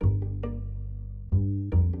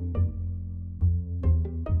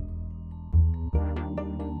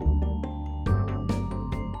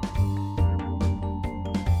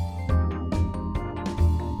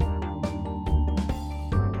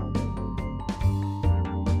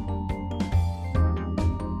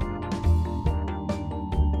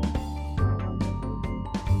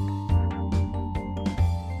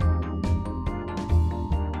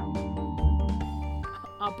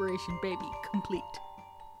Edition, baby. Complete.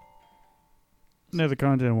 Another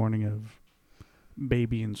content warning of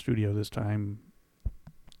baby in studio this time.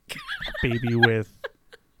 Baby with...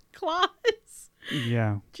 Claws.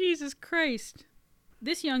 Yeah. Jesus Christ.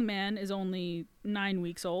 This young man is only 9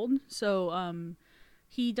 weeks old, so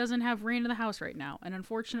he doesn't have reign of the house right now. And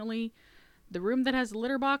unfortunately, the room that has the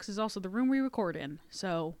litter box is also the room we record in.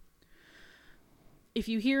 So if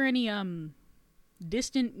you hear any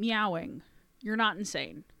distant meowing, you're not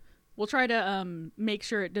insane. We'll try to make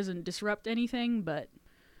sure it doesn't disrupt anything, but...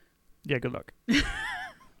 Yeah, good luck.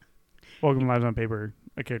 Welcome to Lives on Paper,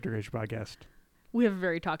 a character creation podcast. We have a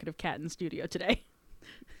very talkative cat in the studio today.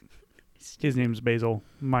 His name's Basil.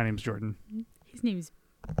 My name's Jordan. His name's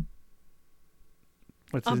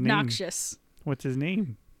What's his name? Obnoxious. What's his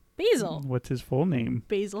name? Basil. What's his full name?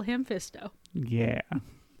 Basil Hamfisto. Yeah.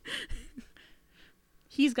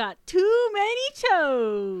 He's got too many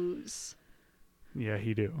toes. Yeah,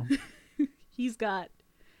 he do. He's got,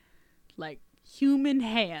 like, human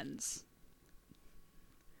hands.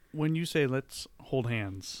 When you say, let's hold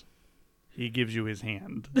hands, he gives you his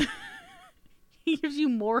hand. He gives you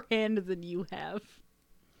more hand than you have.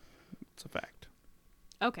 It's a fact.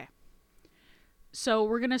 Okay. So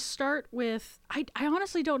we're going to start with... I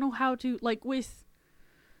honestly don't know how to... Like, with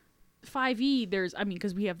 5e, there's... I mean,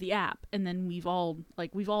 because we have the app, and then we've all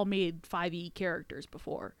made 5e characters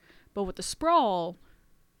before. But with the Sprawl,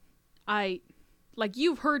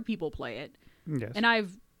 you've heard people play it. Yes. And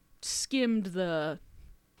I've skimmed the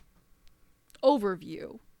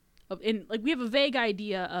overview we have a vague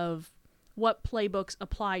idea of what playbooks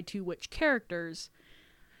apply to which characters,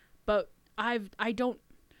 but the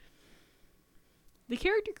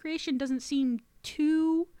character creation doesn't seem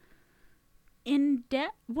too in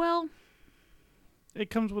depth. Well, it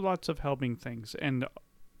comes with lots of helping things, and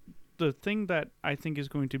the thing that I think is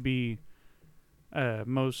going to be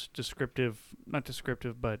most not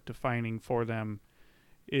descriptive, but defining for them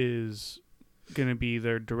is going to be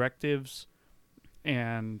their directives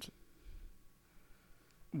and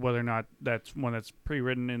whether or not that's one that's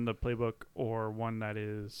pre-written in the playbook or one that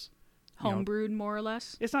is homebrewed, more or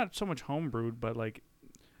less. It's not so much homebrewed, but like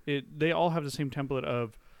they all have the same template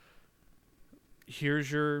of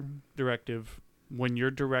here's your directive. When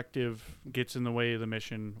your directive gets in the way of the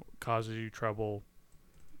mission, causes you trouble,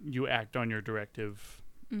 you act on your directive,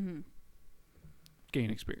 gain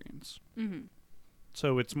experience. Mm-hmm.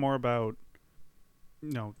 So it's more about,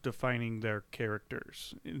 defining their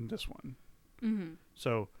characters in this one. Mm-hmm.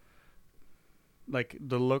 So, like,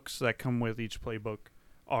 the looks that come with each playbook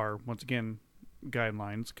are, once again,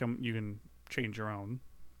 guidelines. You can change your own.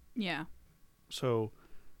 Yeah. So,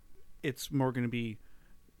 it's more going to be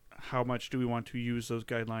how much do we want to use those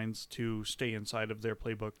guidelines to stay inside of their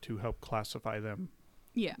playbook to help classify them.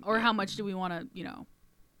 Yeah, or how much do we want to,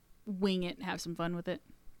 wing it and have some fun with it?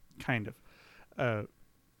 Kind of.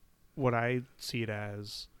 What I see it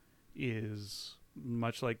as is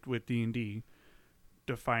much like with D&D,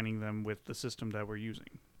 defining them with the system that we're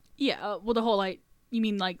using. Yeah, you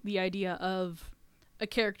mean like the idea of a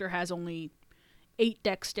character has only 8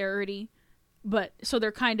 dexterity, but so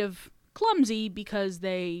they're kind of clumsy because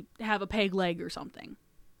they have a peg leg or something.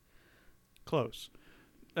 Close.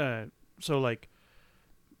 So like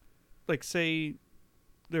say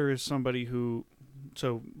there is somebody who,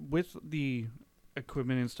 so with the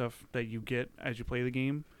equipment and stuff that you get as you play the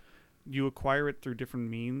game, you acquire it through different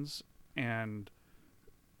means, and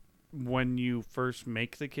when you first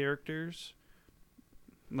make the characters,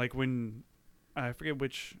 like when, I forget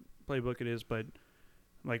which playbook it is, but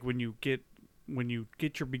like when you get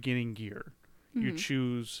your beginning gear, you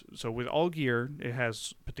choose, so with all gear, it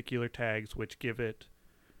has particular tags which give it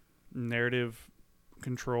narrative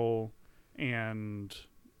control and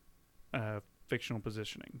fictional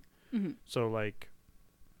positioning. Mm-hmm. So like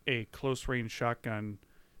a close range shotgun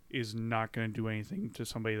is not going to do anything to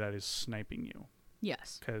somebody that is sniping you.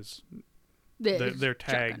 Yes. Because their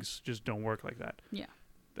tags just don't work like that. Yeah.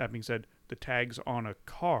 That being said, the tags on a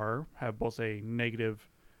car have both a negative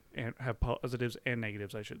and have positives and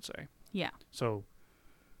negatives, I should say. Yeah. So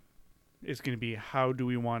it's going to be how do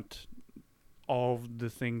we want all the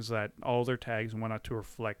things that all their tags and whatnot to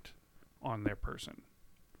reflect on their person.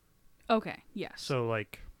 Okay. Yes. So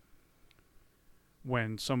like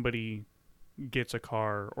when somebody gets a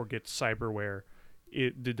car or gets cyberware,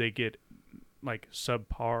 did they get like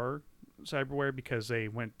subpar cyberware because they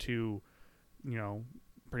went to,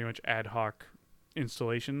 pretty much ad hoc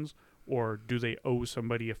installations, or do they owe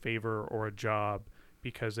somebody a favor or a job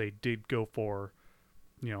because they did go for,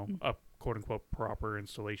 a quote unquote proper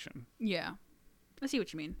installation? Yeah. I see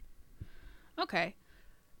what you mean. Okay.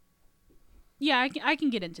 Yeah, I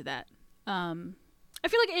can get into that. I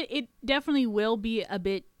feel like it definitely will be a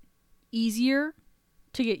bit easier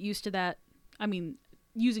to get used to that. I mean,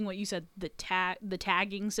 using what you said, the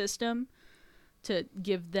tagging system to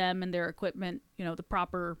give them and their equipment, the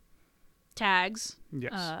proper tags.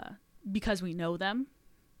 Yes. Because we know them,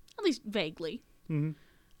 at least vaguely.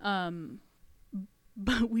 Mm-hmm.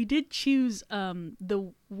 But we did choose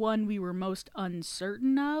the one we were most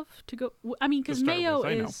uncertain of to go. I mean, because Mayo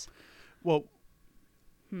is. Well,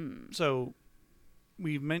 so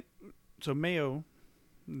Mayo,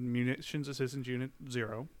 Munitions Assistance Unit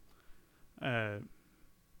 0,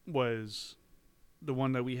 was the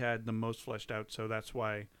one that we had the most fleshed out. So that's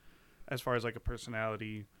why, as far as like a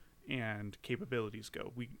personality and capabilities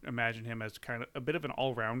go, we imagine him as kind of a bit of an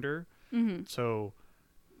all-rounder. Mm-hmm. So,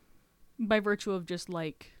 by virtue of just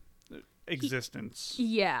like existence.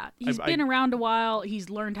 He's been around a while.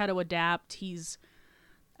 He's learned how to adapt.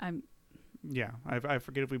 I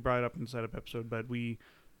forget if we brought it up in the setup episode, but we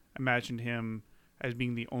imagined him as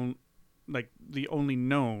being the only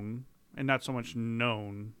known, and not so much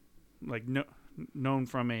known, known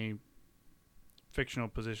from a fictional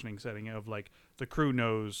positioning setting of like the crew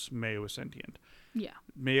knows Mayo is sentient. Yeah.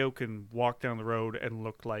 Mayo can walk down the road and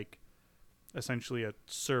look like essentially a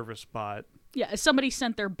service bot. Yeah, somebody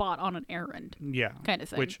sent their bot on an errand. Yeah. Kind of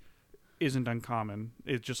thing. Which isn't uncommon.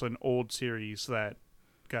 It's just an old series that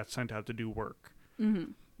got sent out to do work.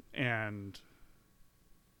 Mm-hmm. And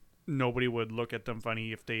nobody would look at them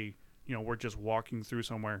funny if they, were just walking through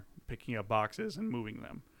somewhere, picking up boxes and moving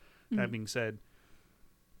them. Mm-hmm. That being said,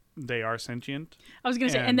 they are sentient. I was going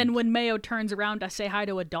to say, and then when Mayo turns around to say hi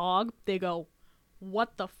to a dog, they go,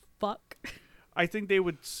 what the fuck? I think they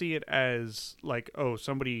would see it as like, oh,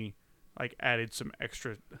 somebody like added some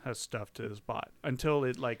extra stuff to this bot until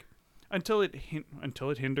it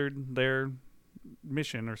hindered their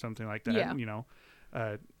mission or something like that.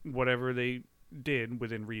 Yeah. Whatever they did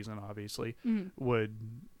within reason, obviously, would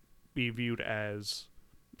be viewed as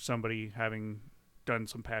somebody having done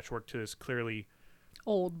some patchwork to this clearly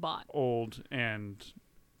old and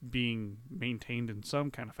being maintained in some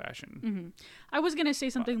kind of fashion. Mm-hmm. I was going to say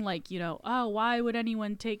something like, oh, why would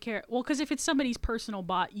anyone take care? Well, because if it's somebody's personal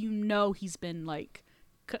bot, he's been like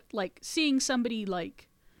seeing somebody like,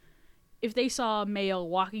 if they saw Mayo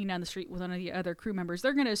walking down the street with one of the other crew members,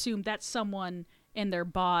 they're going to assume that's someone in their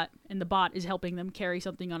bot, and the bot is helping them carry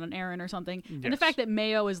something on an errand or something. Yes. And the fact that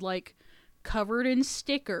Mayo is like covered in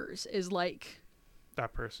stickers is like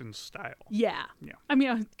that person's style. Yeah. I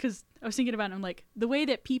mean, because I was thinking about it, I'm like, the way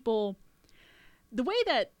that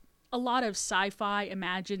a lot of sci-fi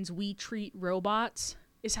imagines we treat robots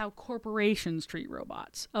is how corporations treat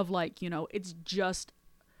robots. Of like, it's just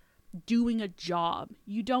doing a job.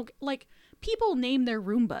 You don't, like, people name their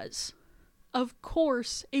Roombas. Of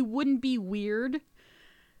course, it wouldn't be weird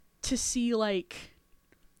to see, like,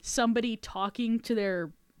 somebody talking to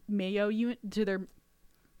their Mayo unit,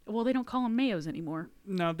 well, they don't call them Mayos anymore.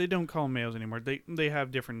 No, they don't call them Mayos anymore. They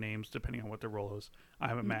have different names depending on what their role is,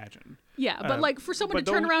 I imagine. Yeah, but like for someone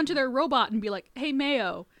to turn around to their robot and be like, "Hey,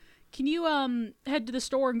 Mayo, can you head to the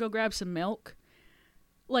store and go grab some milk?"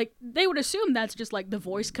 Like, they would assume that's just like the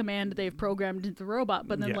voice command they've programmed into the robot.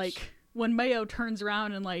 But then like when Mayo turns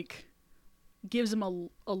around and like gives him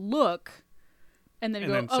a look, and then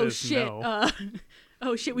go, "Oh shit, no.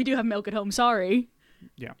 Oh shit, we do have milk at home. Sorry."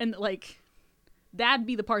 Yeah, and like. That'd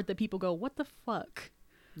be the part that people go, what the fuck?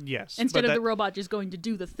 Yes. Instead of the robot just going to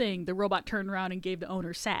do the thing, the robot turned around and gave the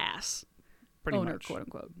owner sass. Pretty owner, much. quote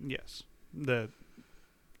unquote. Yes. The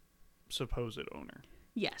supposed owner.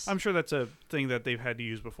 Yes. I'm sure that's a thing that they've had to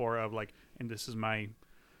use before of like, and this is my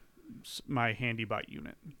handy bot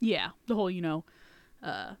unit. Yeah. The whole, yeah.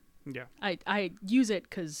 I use it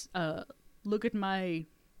because look at my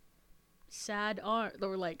sad art.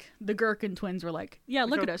 Or like the Gherkin twins were like, yeah,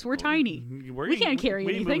 look at us, we're tiny, we can't carry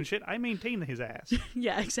anything. Shit. I maintain his ass.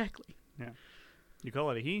 Yeah, exactly. Yeah, you call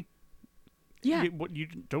it a he? Yeah. You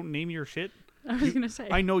don't name your shit? I was gonna say,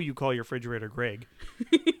 I know you call your refrigerator Greg.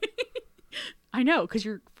 I know, because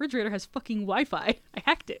your refrigerator has fucking Wi-Fi. I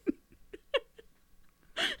hacked it.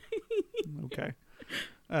 Okay.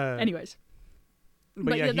 Anyways,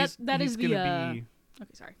 but yeah, that is the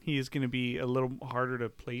okay, sorry. He is going to be a little harder to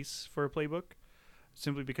place for a playbook,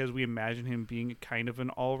 simply because we imagine him being kind of an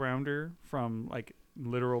all-rounder from like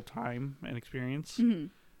literal time and experience. Mm-hmm.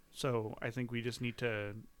 So I think we just need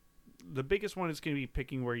to. The biggest one is going to be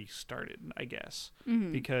picking where he started, I guess,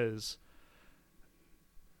 because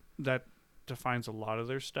that defines a lot of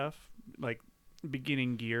their stuff, like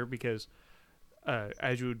beginning gear. Because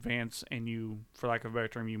as you advance and you, for lack of a better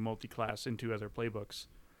term, you multi-class into other playbooks.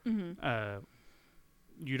 Mm-hmm.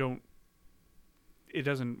 You don't it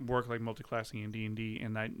doesn't work like multi-classing in D&D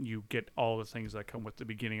in that you get all the things that come with the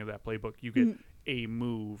beginning of that playbook. You get a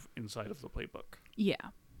move inside of the playbook. Yeah.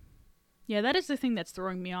 Yeah, that is the thing that's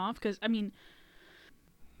throwing me off, because, I mean,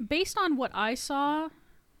 based on what I saw,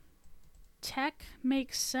 tech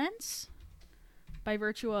makes sense by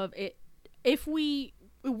virtue of it. If we're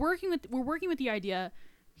working with the idea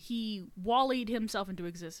he wallied himself into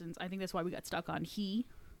existence. I think that's why we got stuck on he.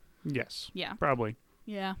 Yes. Yeah. Probably.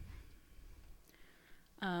 Yeah.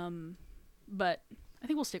 But I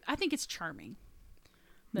think we'll stick. I think it's charming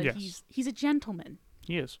that yes. he's a gentleman.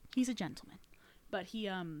 He is. He's a gentleman, but he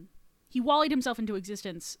wallied himself into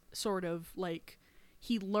existence, sort of like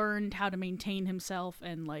he learned how to maintain himself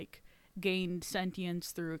and like gained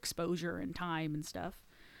sentience through exposure and time and stuff.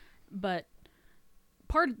 But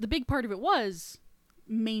the big part of it was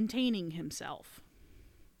maintaining himself.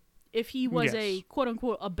 If he was a quote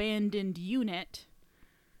unquote abandoned unit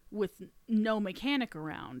with no mechanic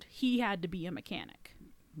around, he had to be a mechanic.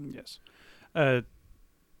 Yes. The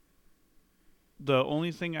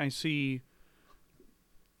only thing I see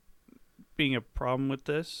being a problem with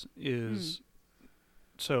this is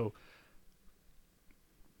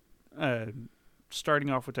starting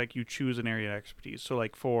off with tech, you choose an area of expertise. So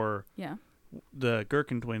like for the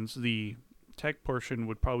Gherkin twins, the tech portion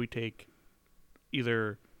would probably take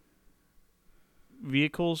either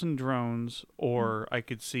vehicles and drones, or I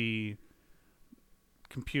could see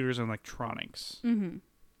computers and electronics. Mm-hmm.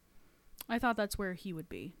 I thought that's where he would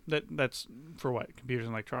be. That's for what? Computers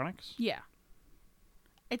and electronics? Yeah.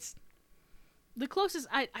 It's the closest.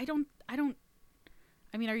 I don't.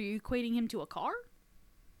 I mean, are you equating him to a car?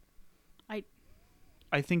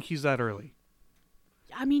 I think he's that early.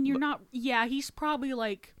 I mean, you're not. Yeah, he's probably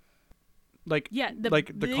like.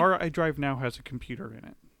 The car I drive now has a computer in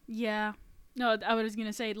it. Yeah. No, I was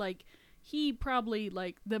gonna say like he probably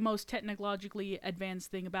like the most technologically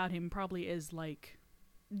advanced thing about him probably is like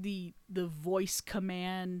the voice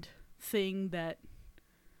command thing, that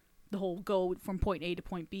the whole go from point A to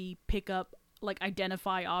point B, pick up, like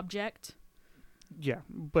identify object. Yeah,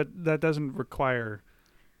 but that doesn't require,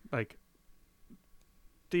 like,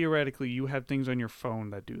 theoretically you have things on your phone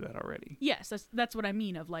that do that already. Yes, that's what I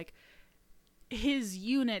mean of like his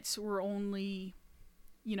units were only,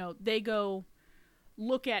 they go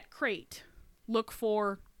look at crate, look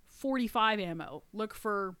for 45 ammo, look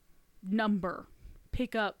for number,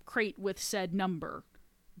 pick up crate with said number,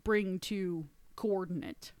 bring to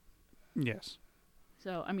coordinate. Yes.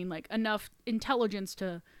 So, I mean, like, enough intelligence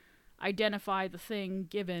to identify the thing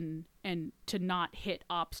given and to not hit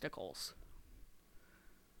obstacles.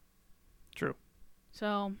 True.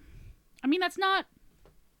 So, I mean, that's not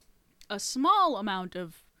a small amount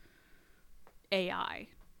of AI,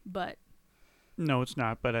 but... No, it's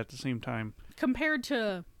not, but at the same time... Compared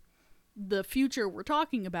to the future we're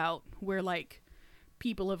talking about, where, like,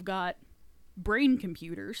 people have got brain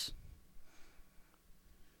computers...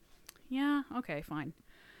 Yeah, okay, fine.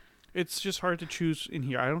 It's just hard to choose in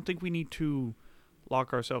here. I don't think we need to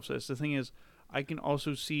lock ourselves to this. The thing is, I can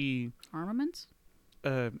also see... Armaments?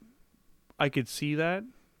 I could see that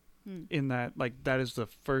in that, like, that is the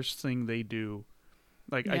first thing they do.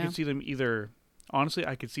 Like, I could see them either... Honestly,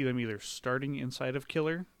 I could see them either starting inside of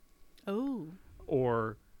Killer. Oh.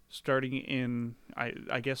 Or starting in...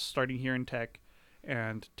 I guess starting here in tech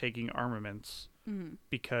and taking armaments. Mm-hmm.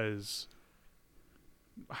 Because...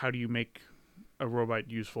 How do you make a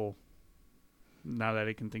robot useful now that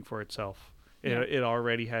it can think for itself? It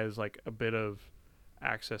already has like a bit of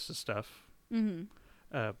access to stuff.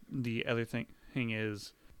 Mm-hmm. The other thing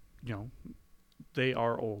is, they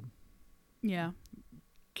are old. Yeah.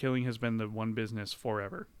 Killing has been the one business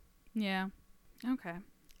forever. Yeah. Okay.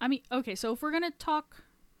 I mean, okay, so if we're going to talk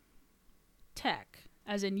tech,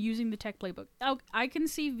 as in using the tech playbook, I can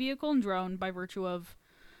see vehicle and drone by virtue of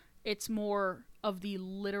it's more of the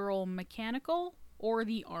literal mechanical or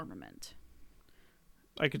the armament.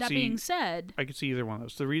 Being said, I could see either one of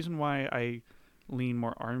those. The reason why I lean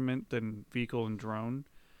more armament than vehicle and drone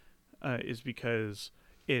is because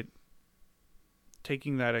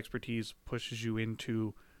taking that expertise pushes you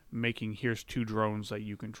into making here's 2 drones that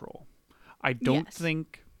you control. I don't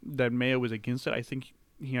think that Mayo was against it. I think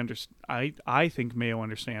I think Mayo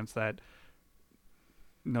understands that.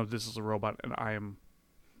 No, this is a robot, and I am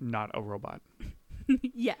not a robot.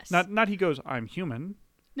 Yes. Not he goes, I'm human.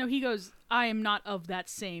 No, he goes, I am not of that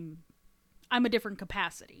same... I'm a different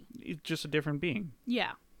capacity. It's just a different being.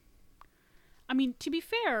 Yeah. I mean, to be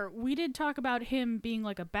fair, we did talk about him being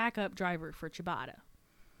like a backup driver for Chibata.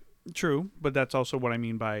 True, but that's also what I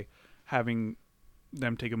mean by having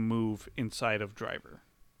them take a move inside of driver.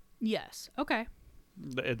 Yes. Okay.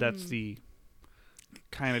 That's the...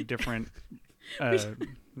 kind of different.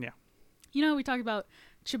 Yeah. You know, we talked about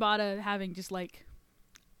Ciabatta having just like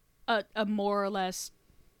a more or less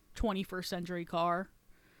 21st century car,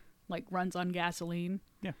 like runs on gasoline.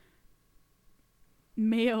 Yeah.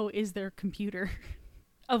 Mayo is their computer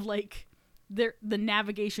of like the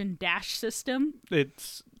navigation dash system.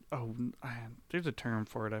 It's there's a term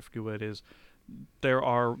for it. I forget what it is. There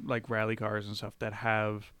are like rally cars and stuff that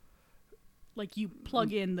have Like you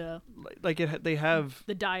plug in the they have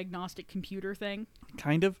the diagnostic computer thing.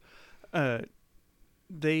 kind of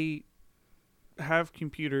they have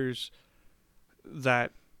computers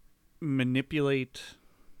that manipulate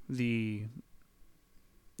the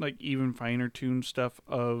like even finer tuned stuff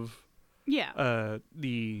of Yeah.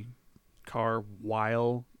 the car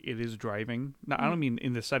while it is driving. Now, I don't mean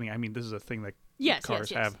in the setting. I mean this is a thing that Yes,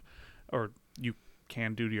 cars yes, yes. have, or you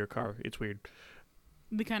can do to your car. It's weird.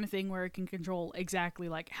 The kind of thing where it can control exactly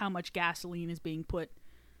like how much gasoline is being put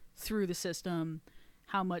through the system,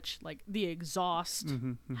 how much like the exhaust,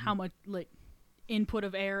 how much like input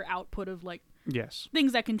of air, output of like Yes.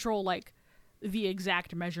 things that control like the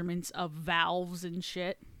exact measurements of valves and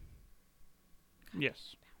shit.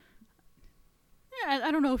 Yes. Yeah,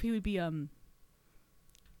 I don't know if he would be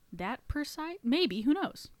that precise. Maybe, who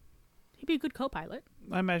knows? He'd be a good co-pilot.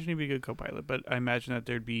 I imagine he'd be a good co-pilot, but I imagine that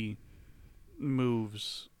there'd be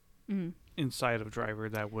moves inside of driver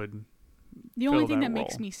that would The only fill thing that that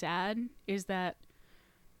makes role. me sad is that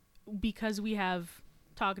because we have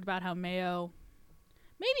talked about how Mayo,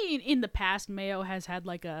 maybe in the past, Mayo has had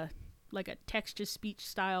like a text-to-speech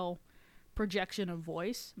style projection of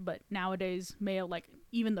voice, but nowadays Mayo, like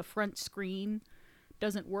even the front screen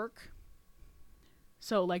doesn't work.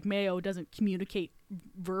 So like Mayo doesn't communicate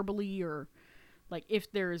verbally, or like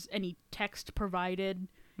if there's any text provided,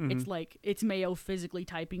 it's like it's Mayo physically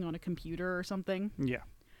typing on a computer or something. Yeah.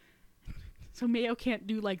 So Mayo can't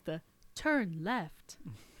do like the turn left.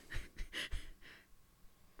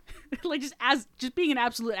 Like just being an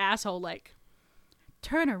absolute asshole, like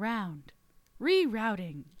turn around,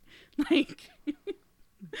 rerouting, like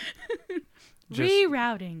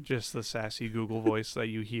rerouting. Just the sassy Google voice that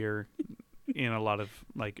you hear in a lot of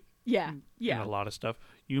like Yeah, in yeah. a lot of stuff.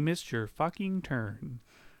 You missed your fucking turn.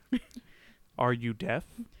 Are you deaf?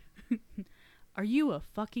 Are you a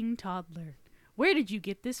fucking toddler? Where did you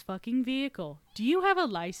get this fucking vehicle? Do you have a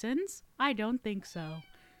license? I don't think so.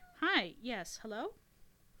 Hi, yes, hello?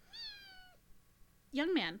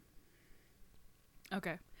 Young man.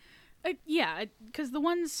 Okay. Yeah, because the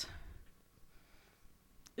ones...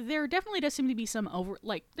 There definitely does seem to be some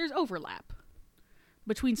there's overlap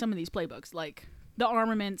between some of these playbooks, like the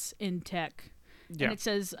armaments in tech. Yeah. And it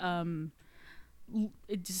says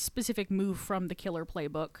it's a specific move from the killer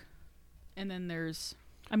playbook. And then there's,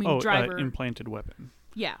 driver. Implanted weapon.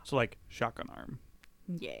 Yeah. So like shotgun arm.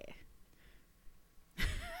 Yeah.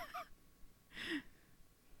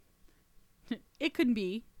 It could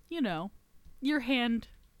be, your hand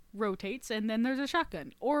rotates and then there's a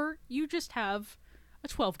shotgun. Or you just have a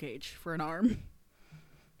 12 gauge for an arm.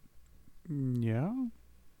 Yeah.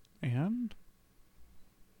 And?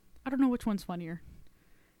 I don't know which one's funnier.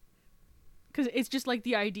 Because it's just like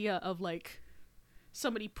the idea of like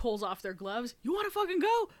somebody pulls off their gloves. You want to fucking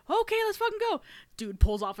go? Okay, let's fucking go. Dude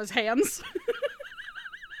pulls off his hands.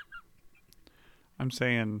 I'm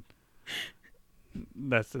saying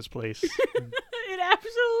that's this place. It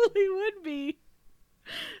absolutely would be.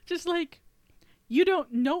 Just like, you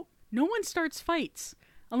don't know. No one starts fights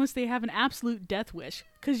unless they have an absolute death wish.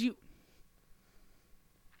 Because you...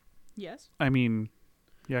 Yes? I mean,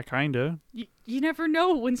 yeah, kinda. You never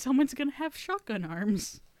know when someone's gonna have shotgun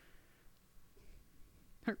arms.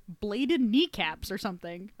 Or bladed kneecaps or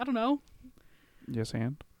something. I don't know. Yes,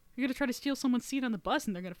 and? You're gonna try to steal someone's seat on the bus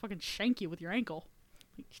and they're gonna fucking shank you with your ankle.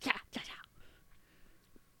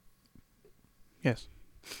 Yes.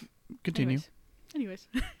 Continue. Anyways.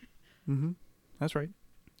 Mm-hmm. That's right.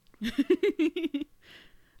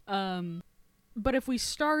 But if we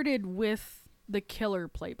started with the killer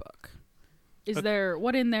playbook, is there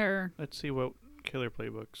what in there? Let's see what killer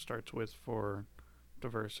playbook starts with for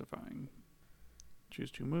diversifying. Choose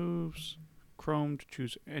 2 moves. Chrome to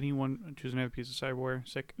choose anyone. Choose another piece of cyberware.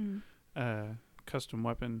 Sick. Custom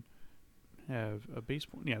weapon. Have a base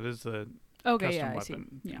point. Yeah, this is the custom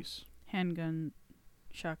weapon piece. Handgun,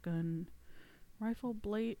 shotgun, rifle,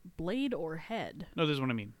 blade or head. No, this is what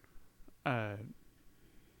I mean.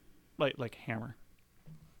 Like hammer.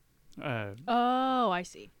 Oh, I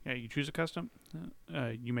see. Yeah, you choose a custom.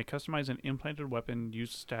 You may customize an implanted weapon.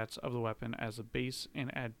 Use stats of the weapon as a base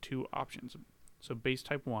and add 2 options. So base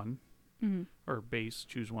type 1, or base,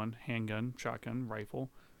 choose 1, handgun, shotgun, rifle,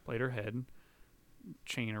 blade or head.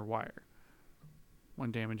 chain or wire.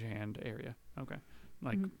 1 damage hand area. Okay.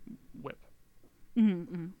 Like whip.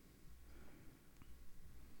 Mm-hmm.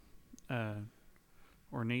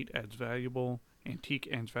 Ornate adds valuable. Antique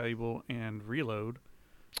adds valuable. And reload.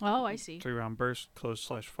 Oh, I see. 3-round burst.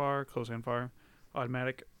 Close/far. Close and far.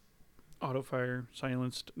 Automatic. Auto fire.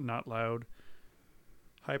 Silenced. Not loud.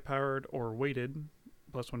 High powered or weighted.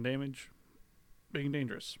 +1 damage. Big and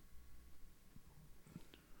dangerous.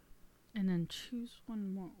 And then choose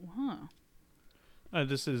one more.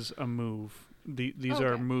 This is a move. These Okay.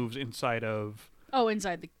 are moves inside of... Oh,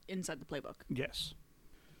 inside the playbook. Yes.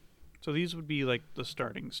 So these would be like the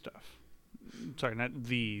starting stuff. Sorry, not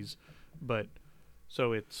these, but...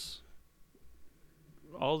 So it's...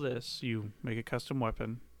 All this, you make a custom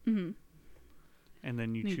weapon, Mm-hmm. and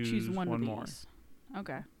then you You choose one one of more. these.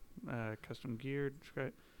 Okay. Custom gear,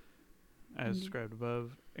 as described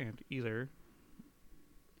above, and either...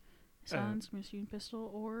 Silence machine pistol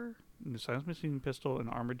or... a silence machine pistol, an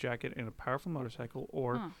armored jacket, and a powerful motorcycle,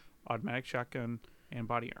 or automatic shotgun and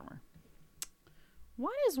body armor.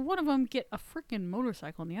 Why does one of them get a freaking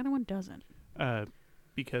motorcycle and the other one doesn't?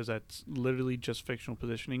 Because that's literally just fictional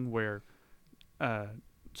positioning where...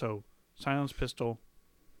 so, silence pistol,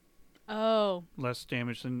 Oh. less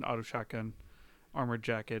damage than auto shotgun, armored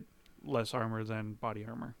jacket, less armor than body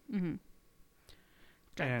armor. Mm-hmm.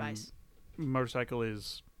 Drive-bys. Motorcycle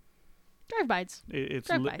is... Drive-bys. It's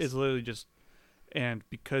Drive-bys. it's literally just... And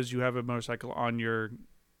because you have a motorcycle on your...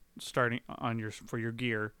 for your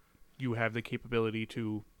gear, you have the capability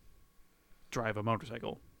to drive a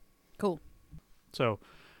motorcycle. Cool. So,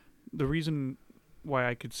 the reason why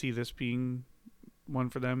I could see this being one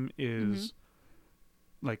for them is,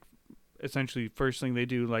 like, essentially, first thing they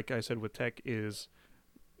do, like I said with tech, is,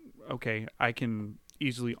 okay, I can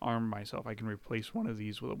easily arm myself. I can replace one of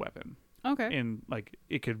these with a weapon. Okay. And, like,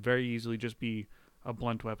 it could very easily just be a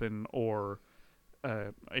blunt weapon, or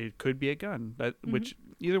it could be a gun. Which,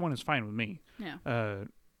 either one is fine with me. Yeah.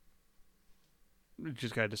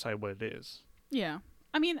 Just gotta decide what it is. Yeah.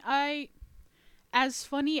 I mean, as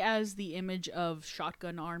funny as the image of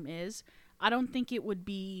shotgun arm is, I don't think it would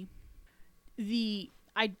be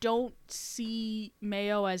I don't see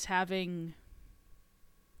Mayo as having,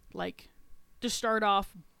 like, to start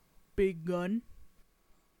off, big gun.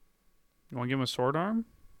 You want to give him a sword arm?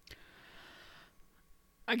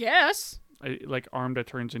 I guess. Like arm that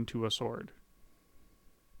turns into a sword.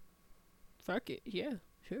 Fuck it. Yeah,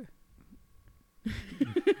 sure.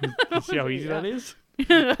 You see how easy that is?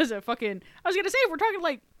 I was gonna say, if we're talking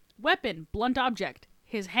like weapon, blunt object,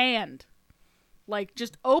 his hand, like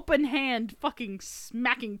just open hand, fucking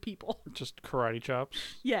smacking people. Just karate chops.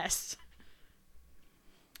 Yes.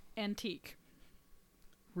 Antique.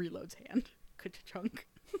 Reload's hand. Ka-chunk.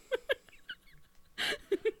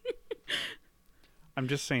 I'm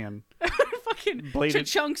just saying. Fucking Bladed.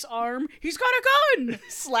 Chunk's arm. He's got a gun.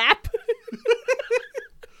 Slap.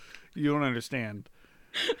 You don't understand.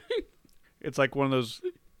 It's like one of those,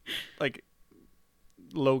 like,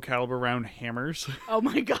 low caliber round hammers. Oh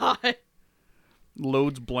my god.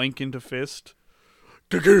 Loads blank into fist.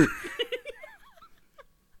 I've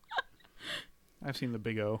seen the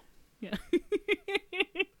Big O. Yeah.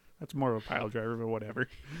 That's more of a pile driver, but whatever.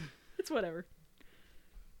 It's whatever.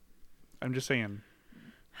 I'm just saying.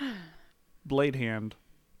 Blade hand.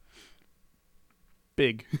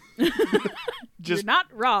 Big. You're not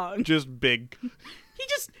wrong. Just big.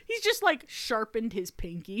 He's just like sharpened his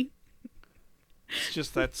pinky. It's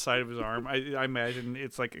just that side of his arm. I imagine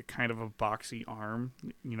it's like a kind of a boxy arm,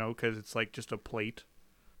 you know, because it's like just a plate.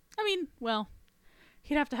 I mean, well,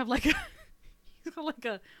 he'd have to have like a he's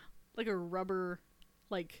got like a rubber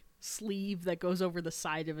like sleeve that goes over the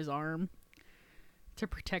side of his arm to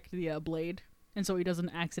protect the blade, and so he doesn't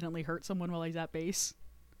accidentally hurt someone while he's at base.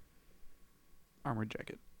 Armored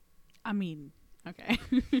jacket. I mean, okay.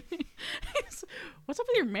 What's up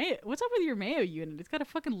with your Mayo? What's up with your Mayo unit? It's got a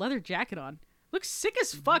fucking leather jacket on. Looks sick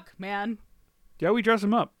as fuck, man. Yeah, we dress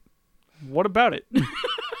him up. What about it?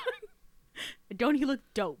 Don't he look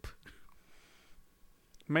dope?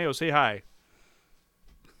 Mayo, say hi.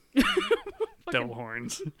 Devil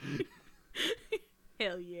horns.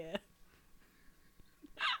 Hell yeah.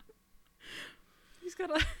 He's got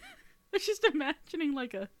a... I was just imagining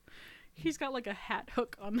like a... He's got like a hat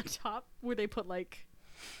hook on the top where they put like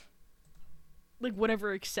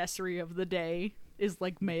whatever accessory of the day is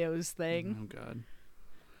like Mayo's thing. Oh god.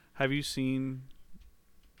 Have you seen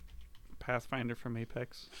Pathfinder from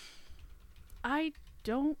Apex? I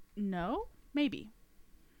don't know. Maybe.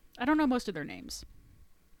 I don't know most of their names.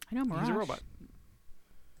 I know Mirage. He's a robot.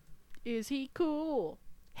 Is he cool?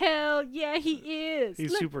 Hell yeah, he is.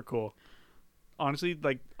 He's Look. super cool. honestly,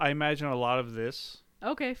 like, I imagine a lot of this,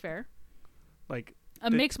 Okay, fair. like, A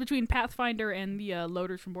mix between Pathfinder and the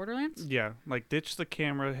loaders from Borderlands. yeah, like, ditch the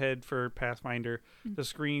camera head for Pathfinder. The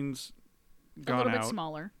screen's A gone little bit out,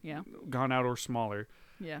 smaller. Yeah. gone out or smaller,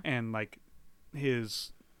 Yeah. and like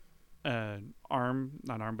his not arm,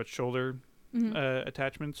 but shoulder Mhm.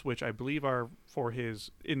 attachments, which I believe are for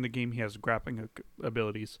his in the game. He has grappling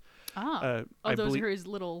abilities. Ah. I those believe are his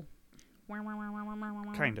little.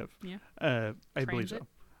 kind of. Yeah. I believe Transit.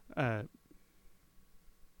 so.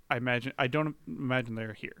 I don't imagine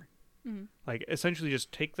they're here. Mhm. Like, essentially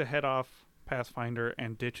just take the head off Pathfinder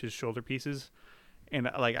and ditch his shoulder pieces, and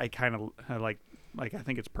like I kind of like I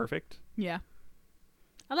think it's perfect. Yeah.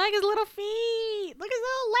 I like his little feet. Look at his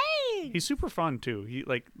little legs. He's super fun too. He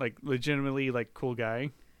like legitimately like cool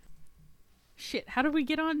guy. Shit. How did we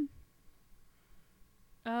get on?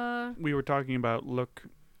 We were talking about look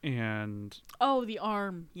and Oh, the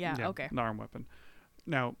arm. Yeah. Okay. the arm weapon.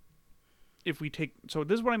 Now, if we take this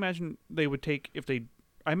is what I imagine they would take if they.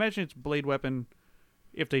 I imagine it's blade weapon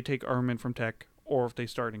if they take armament from tech or if they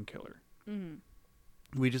start in killer.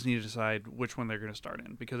 Mm-hmm. We just need to decide which one they're going to start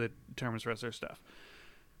in because it determines the rest of their stuff.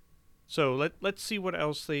 So let's see what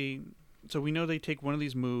else they. So we know they take one of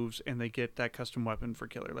these moves and they get that custom weapon for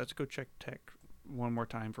killer. Let's go check tech one more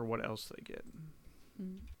time for what else they get.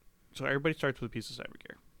 Mm. So everybody starts with a piece of cyber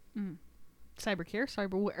gear. Mm. Cyber care,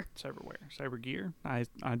 cyberware. Cyber gear. I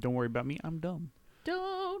don't worry about me. I'm dumb.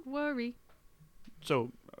 Don't worry.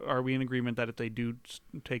 So are we in agreement that if they do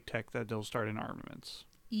take tech, that they'll start in armaments?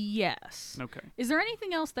 Yes. Okay. Is there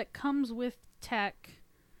anything else that comes with tech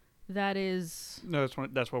that is No,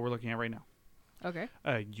 that's what we're looking at right now. okay?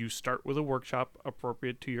 You start with a workshop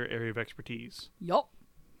appropriate to your area of expertise. Yup.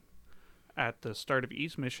 At the start of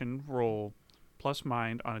each mission, roll plus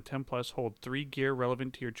mind on a 10 plus. Hold 3 gear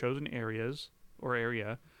relevant to your chosen areas or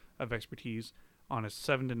area of expertise. On a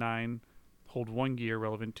 7 to 9, hold 1 gear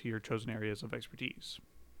relevant to your chosen areas of expertise.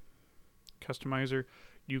 Customizer,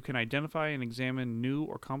 you can identify and examine new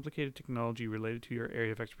or complicated technology related to your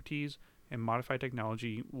area of expertise and modify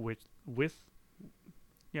technology which with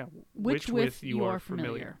you are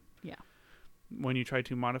familiar. Yeah. When you try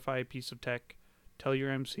to modify a piece of tech, tell your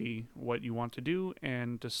MC what you want to do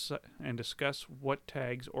and discuss what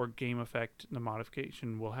tags or game effect the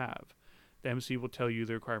modification will have. The MC will tell you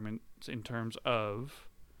the requirements in terms of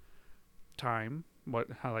time,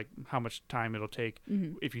 how much time it'll take,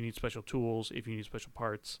 Mm-hmm. if you need special tools, if you need special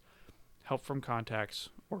parts, help from contacts,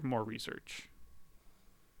 or more research.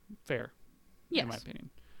 Fair, Yes. in my opinion.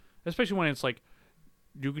 Especially when it's like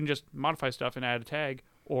you can just modify stuff and add a tag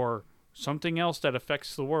or something else that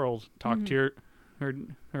affects the world. Talk to your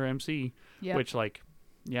her MC, Yep. which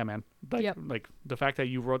yeah, man. Like the fact that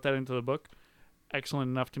you wrote that into the book, excellent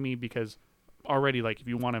enough to me because already if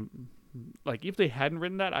you want to if they hadn't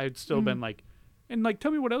written that, I'd still been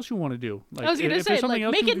tell me what else you want to do. I was gonna say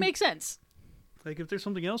make it make sense. If there's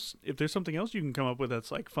something else you can come up with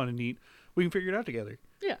that's fun and neat, we can figure it out together.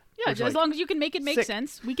 Yeah. Which, As long as you can make it make sick.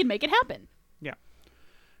 sense, we can make it happen. Yeah.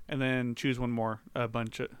 And then choose one more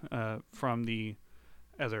bunch from the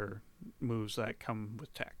other moves that come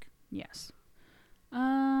with tech. Yes.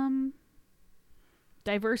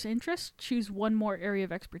 Diverse interest. Choose one more area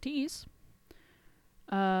of expertise.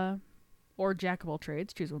 Or jack of all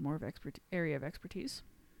trades. Choose one more area of expertise.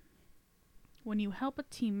 When you help a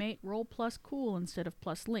teammate, roll plus cool instead of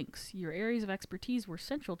plus links. Your areas of expertise were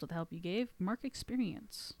central to the help you gave. Mark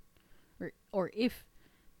experience. Or if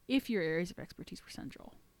your areas of expertise were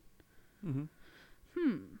central.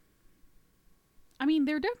 Mm-hmm. I mean,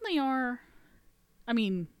 there definitely are. I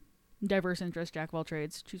mean, diverse interest, jack of all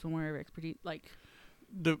trades, choose one more area of expertise.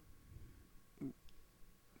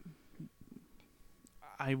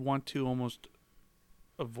 I want to almost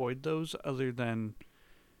avoid those, other than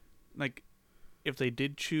if they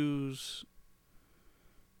did choose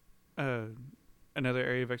another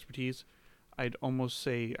area of expertise, I'd almost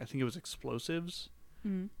say I think it was explosives,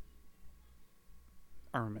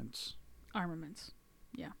 armaments,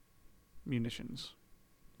 Yeah. munitions.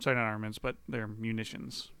 Sorry, not armaments, but they're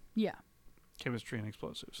munitions. Yeah. Chemistry and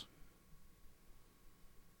explosives.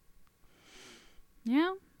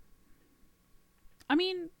 Yeah. I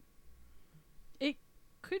mean, it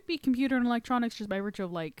could be computer and electronics just by virtue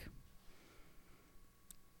of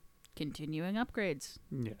continuing upgrades.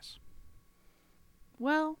 Yes.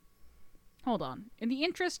 Well, hold on. In the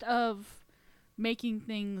interest of making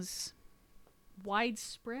things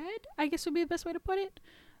widespread, I guess would be the best way to put it.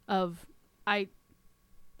 I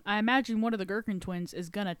imagine one of the Gherkin twins is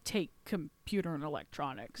gonna take computer and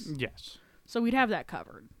electronics. Yes. So we'd have that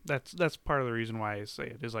covered. That's part of the reason why I say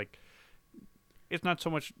it is it's not so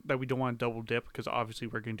much that we don't want to double dip, because obviously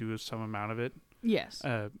we're going to do some amount of it, Yes.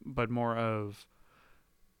 but more of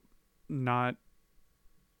not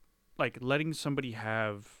like letting somebody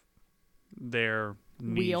have their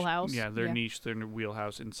niche, Wheelhouse. yeah, their niche, their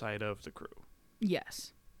wheelhouse inside of the crew.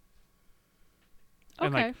 Yes.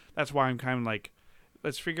 And Okay. like that's why I'm kind of like,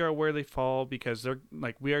 let's figure out where they fall, because they're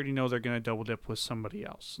like, we already know they're gonna double dip with somebody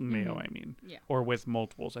else, Mayo, Mhm. I mean, Yeah. or with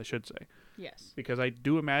multiples, I should say, Yes. because I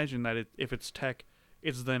do imagine that if it's tech,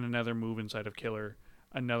 it's then another move inside of killer,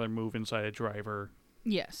 another move inside of driver.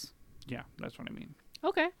 Yes. Yeah, that's what I mean.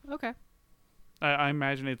 Okay. Okay. I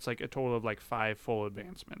imagine it's like a total of like 5 full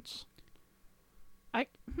advancements.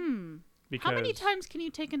 Because How many times can you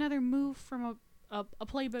take another move from a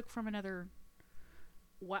playbook from another?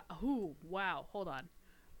 Wow. Wow. Hold on.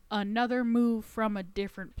 Another move from a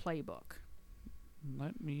different playbook.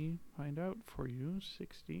 Let me find out for you.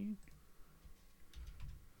 60.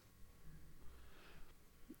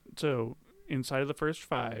 So inside of the first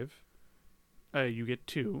 5, you get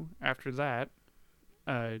 2. After that,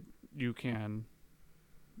 you can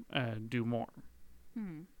do more.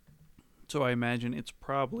 So I imagine it's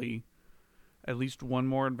probably at least 1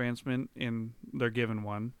 more advancement in their given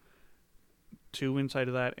one, 2 inside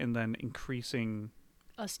of that, and then increasing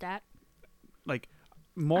A stat. like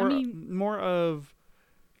more I mean- more of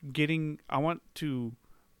getting. I want to.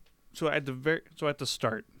 So at the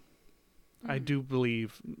start, I do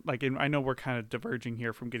believe, like, and I know we're kind of diverging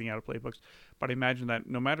here from getting out of playbooks, but I imagine that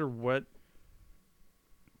no matter what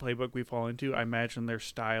playbook we fall into, I imagine their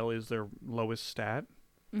style is their lowest stat.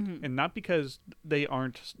 Mm-hmm. And not because they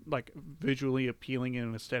aren't like visually appealing in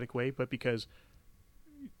an aesthetic way, but because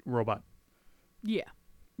robot. Yeah.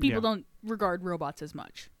 People Yeah, don't regard robots as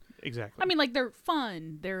much. exactly. I mean, like, they're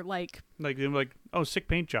fun. They're like, like they're like, oh, sick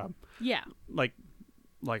paint job, yeah. like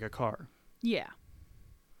a car. Yeah.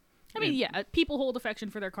 I mean, And- yeah, people hold affection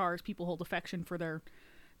for their cars. People hold affection for their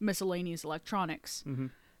miscellaneous electronics. Mm-hmm.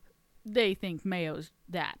 They think Mayo's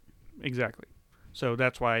that. Exactly. So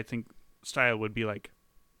that's why I think style would be like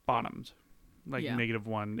bottomed. Like Yeah.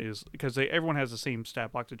 -1 is because everyone has the same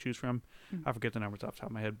stat block to choose from. Mhm. I forget the numbers off the top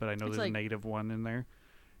of my head, but I know It's there's like- a -1 in there.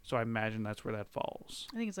 So I imagine that's where that falls.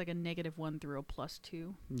 I think it's like a -1 through a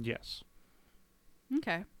 +2. Yes.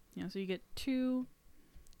 Okay. Yeah, so you get 2.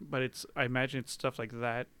 But I imagine it's stuff like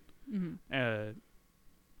that. Mm-hmm.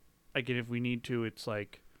 Again, if we need to, it's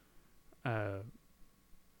like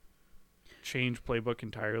change playbook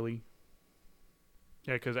entirely.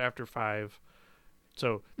 Yeah, because after 5,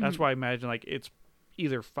 so that's Mhm. why I imagine like it's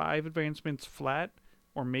either 5 advancements flat,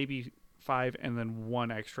 or maybe 5 and then 1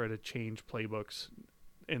 extra to change playbooks,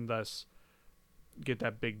 and thus get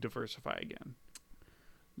that big diversify again.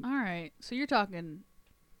 All right. So you're talking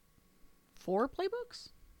 4 playbooks?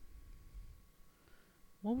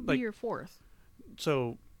 What would Like- be your 4th?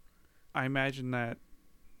 So I imagine that.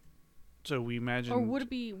 So we imagine. Or would it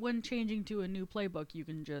be when changing to a new playbook, you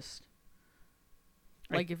can just...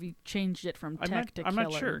 Like if you changed it from tech to I'm killer.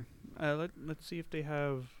 not sure. Let's see if they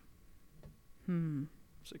have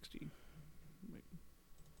 60. Wait.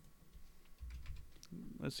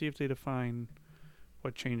 Let's see if they define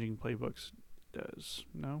what changing playbooks does.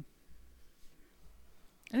 No?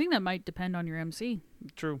 I think that might depend on your MC.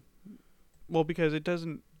 True. Well, because it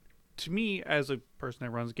doesn't, to me, as a person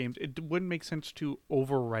that runs games, it wouldn't make sense to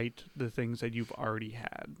overwrite the things that you've already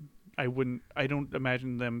had. I don't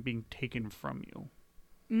imagine them being taken from you.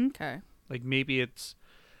 Okay. Like maybe it's,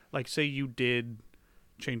 like say you did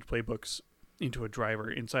change playbooks into a driver.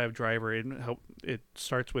 Inside of driver, it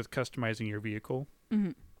starts with customizing your vehicle.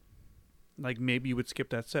 Mm-hmm. Like maybe you would skip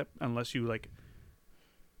that step unless you like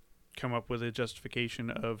come up with a justification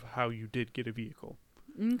of how you did get a vehicle.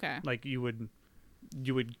 Okay. Like you would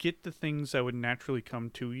get the things that would naturally come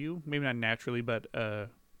to you. Maybe not naturally, but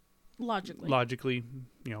Logically.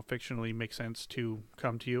 Fictionally make sense to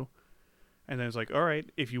come to you. And then it's like, all right,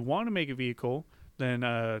 if you want to make a vehicle, then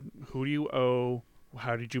who do you owe?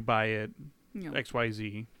 How did you buy it? You know,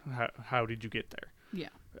 XYZ. How did you get there? yeah.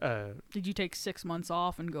 Did you take 6 months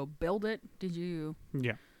off and go build it? Did you?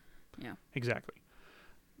 Yeah. Yeah. Exactly.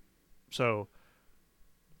 So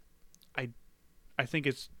I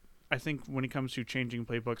think when it comes to changing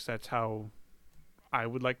playbooks, that's how I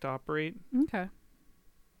would like to operate. Okay.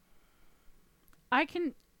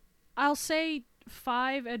 I'll say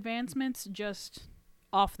 5 advancements just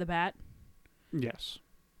off the bat. Yes.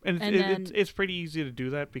 And, And then- it's pretty easy to do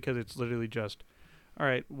that because it's literally just, all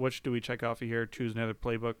right, which do we check off of here? Choose another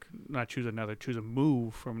playbook. Not choose another. Choose a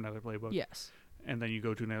move from another playbook. Yes. And then you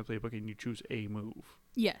go to another playbook and you choose a move.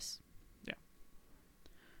 Yes. Yeah.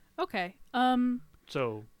 Okay.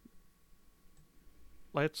 So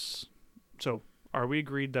are we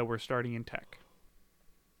agreed that we're starting in tech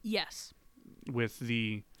Yes. with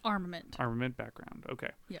the Armament. armament background?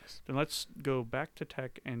 Okay. Yes. Then let's go back to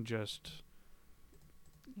tech and just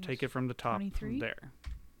take it from the top 23? from there.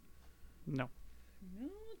 No. No,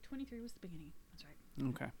 23 was the beginning. That's right.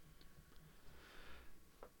 Okay.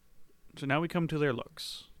 So now we come to their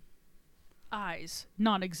looks. Eyes.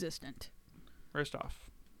 Non-existent. First off,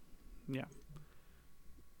 yeah.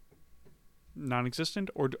 Non-existent,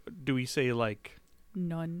 or do we say like...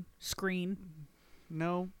 None. Screen.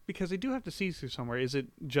 No, because they do have to see through somewhere. Is it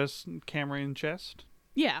just camera and chest?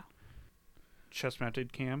 Yeah.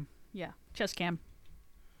 Chest-mounted cam? Yeah. Chest cam.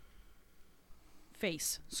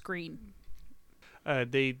 Face. Screen.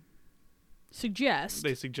 They Suggest.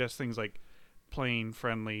 suggest things like plain,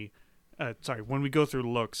 friendly. When we go through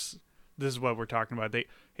looks, this is what we're talking about. They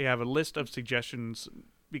have a list of suggestions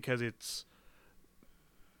because it's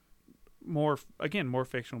more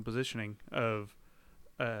fictional positioning of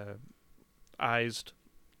eyes.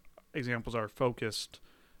 Examples are focused,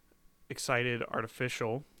 excited,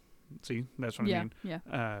 artificial. See, that's what I mean.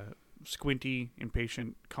 Yeah. Squinty,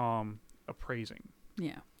 impatient, calm, appraising.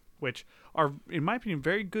 Yeah. Which are, in my opinion,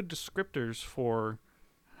 very good descriptors for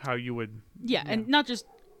how you would... Yeah, and not just...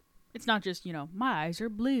 It's not just, my eyes are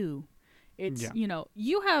blue. It's,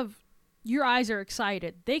 your eyes are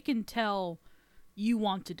excited. They can tell you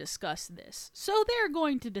want to discuss this. So they're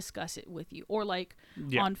going to discuss it with you. Or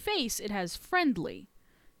on face, it has friendly.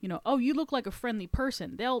 Oh, you look like a friendly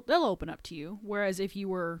person. They'll open up to you. Whereas if you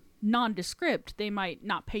were nondescript, they might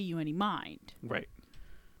not pay you any mind. Right.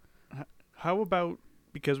 How about,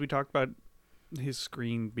 because we talked about his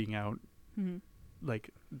screen being out,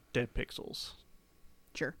 dead pixels.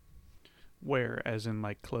 Sure. Where, as in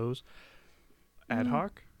clothes? Ad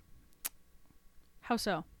hoc? How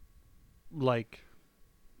so? Both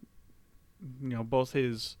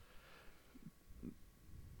his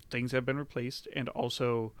things have been replaced, and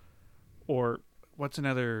also, or what's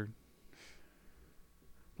another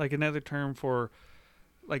term for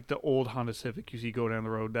the old Honda Civic you see go down the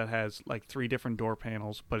road that has 3 different door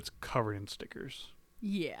panels, but it's covered in stickers.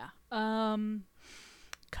 Yeah.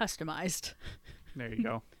 Customized. There you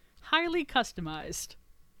go. Highly customized.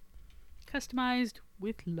 Customized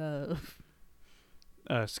with love.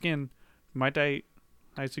 Skin. Might I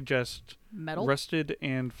suggest Metal? rusted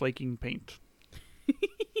and flaking paint.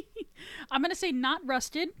 I'm going to say not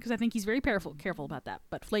rusted, because I think he's very careful about that.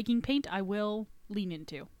 But flaking paint, I will lean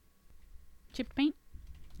into. Chipped paint?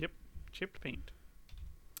 Yep. Chipped paint.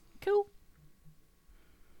 Cool.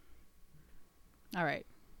 All right.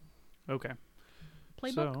 Okay.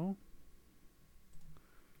 Playbook?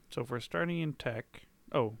 So if we're starting in tech...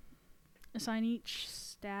 Assign each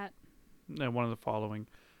stat. One of the following.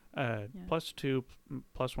 +2, +1,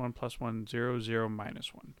 +1, 0, 0,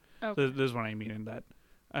 -1. Okay. This is what I mean in that.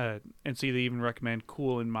 And see, they even recommend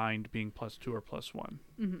cool in mind being +2 or +1.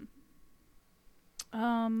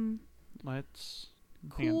 Mm-hmm. Let's...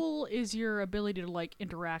 Cool is your ability to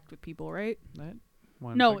interact with people, right?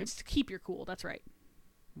 No, it's to keep your cool. That's right.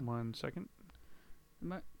 1 second.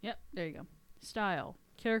 Yep, there you go. Style.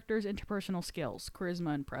 Character's interpersonal skills,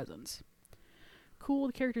 charisma, and presence. Cool,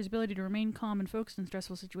 the character's ability to remain calm and focused in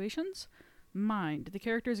stressful situations. Mind. The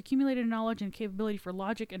character's accumulated knowledge and capability for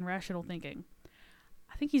logic and rational thinking.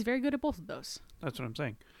 I think he's very good at both of those. That's what I'm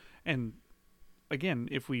saying. And again,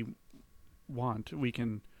 if we want, we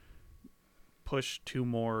can push 2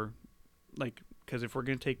 more, because if we're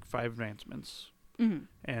going to take 5 advancements,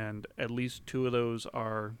 and at least 2 of those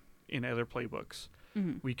are in other playbooks,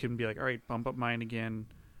 we can be all right, bump up mine again,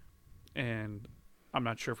 and I'm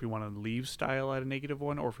not sure if we want to leave style at a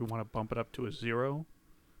 -1 or if we want to bump it up to a 0.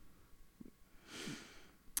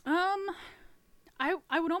 I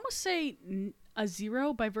would almost say a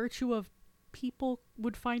 0 by virtue of people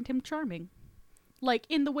would find him charming.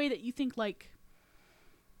 In the way that you think,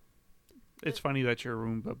 It's funny that your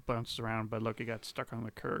Roomba bounces around, but look, it got stuck on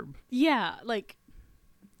the curb. Yeah,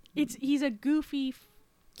 he's a goofy,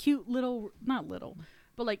 cute little, not little,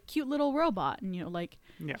 but cute little robot, and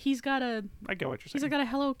he's got a... I get what you're saying. He's got a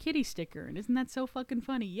Hello Kitty sticker, and isn't that so fucking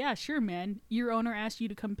funny? Yeah, sure, man. Your owner asked you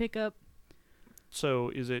to come pick up... So,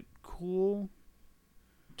 is it cool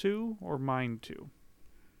 2 or mind 2?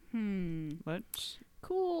 Let's...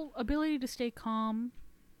 Cool. Ability to stay calm.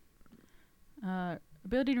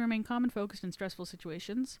 Ability to remain calm and focused in stressful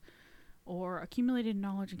situations. Or accumulated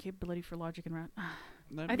knowledge and capability for logic and...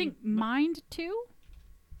 I think mind 2?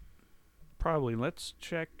 Probably. Let's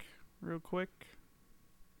check real quick.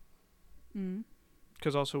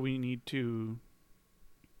 Because also we need to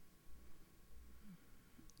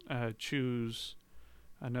choose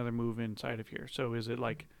another move inside of here. So is it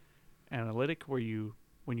analytic, where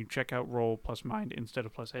when you check out, roll plus mind instead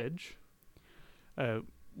of plus edge,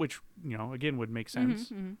 which again would make sense.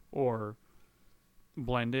 Mm-hmm. Or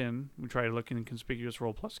blend in. We try to look in conspicuous,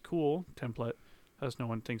 roll plus cool template, as no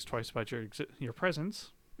one thinks twice about your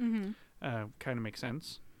presence. Mm-hmm. Kind of makes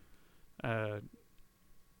sense.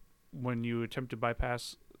 When you attempt to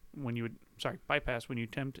bypass, when you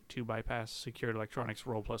attempt to bypass secured electronics,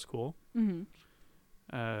 roll plus cool. Mm-hmm.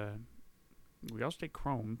 We also take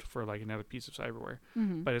chromed for like another piece of cyberware.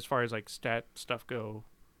 Mm-hmm. But as far as like stat stuff go,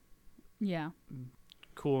 yeah,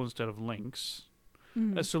 cool instead of links.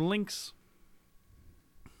 Mm-hmm. So links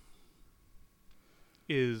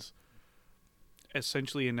is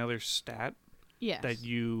essentially another stat yes. that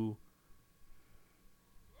you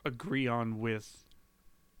agree on with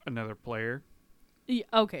another player.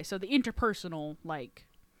 Okay, so the interpersonal, like...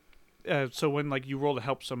 So when like you roll to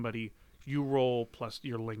help somebody, you roll plus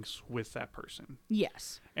your links with that person.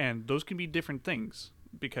 Yes. And those can be different things,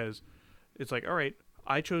 because it's like, all right,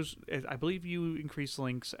 I believe you increase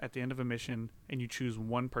links at the end of a mission, and you choose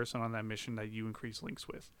one person on that mission that you increase links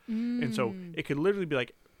with. And so it could literally be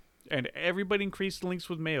like, and everybody increased links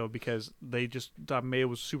with Mayo because they just thought Mayo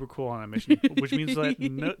was super cool on that mission, which means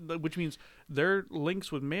which means their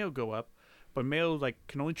links with Mayo go up, but Mayo like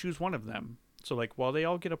can only choose one of them. So like while they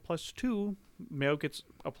all get a +2, Mayo gets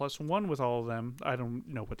a +1 with all of them. I don't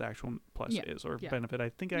know what the actual plus is or benefit. I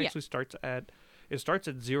think it actually starts at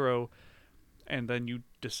 0, and then you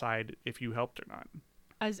decide if you helped or not.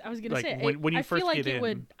 As I was gonna like say, when you first get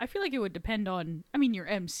in, I feel like it would depend on. I mean, your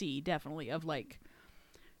MC definitely of like,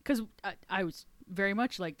 because I was very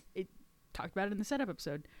much like it talked about it in the setup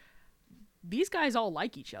episode. These guys all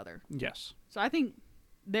like each other. Yes. So I think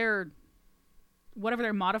whatever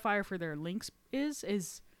their modifier for their links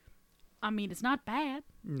is, I mean, it's not bad.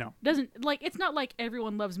 No. Doesn't like it's not like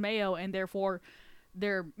everyone loves Mayo and therefore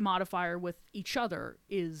their modifier with each other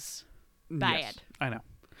is bad. Yes, I know.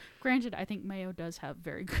 Granted, I think Mayo does have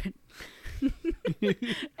very good.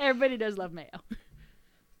 Everybody does love Mayo.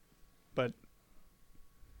 But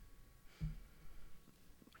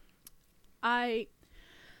I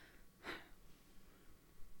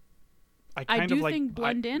kind of like think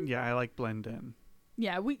blend in. Yeah, I like blend in.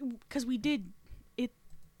 Yeah, because we did it.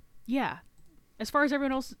 Yeah, as far as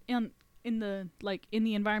everyone else in the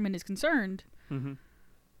environment is concerned,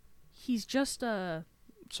 he's just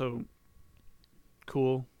So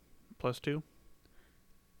cool +2.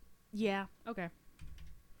 Yeah. Okay.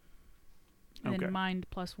 And then mind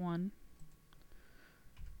 +1.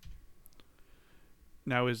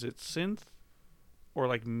 Now, is it synth or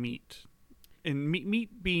like meat? And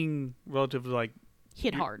meat being relative to like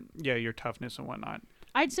hit hard. Yeah, your toughness and whatnot.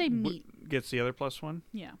 I'd say meat gets the other +1.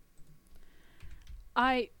 Yeah.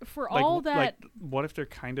 What if they're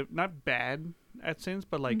kind of not bad at synths,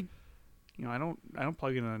 but like, I don't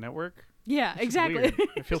plug into the network. Yeah, exactly.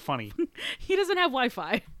 I feel funny. He doesn't have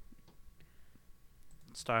Wi-Fi.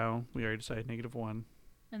 Style, we already decided -1.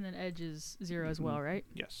 And then edge is 0 as well, right?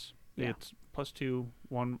 Yes. Yeah. It's +2,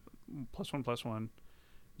 1, +1, +1,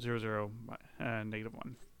 0, 0,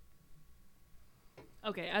 -1.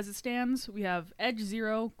 Okay, as it stands, we have edge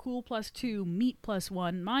 0, cool +2, meat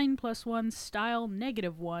 +1, mind +1, style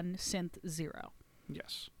 -1, synth 0.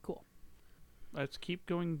 Yes. Cool. Let's keep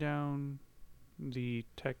going down the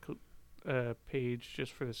tech page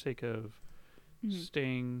just for the sake of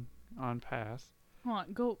staying on path. Hold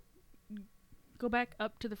on, go back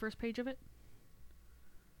up to the first page of it.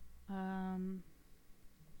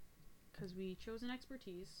 Because we chose an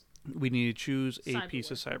expertise. We need to choose a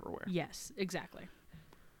piece of cyberware. Yes, exactly.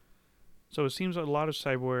 So it seems a lot of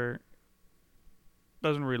cyberware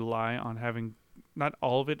doesn't rely on having, not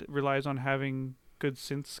all of it relies on having good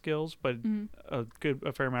synth skills, but a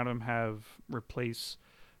fair amount of them have replace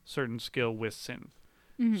certain skill with synth.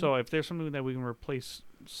 So if there's something that we can replace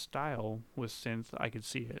style with synth, I could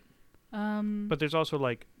see it. But there's also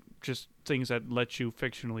like just things that let you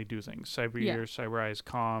fictionally do things. Cyber ear, cyber eyes,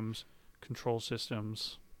 comms, control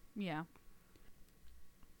systems. Yeah.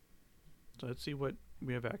 So let's see what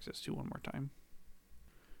we have access to one more time.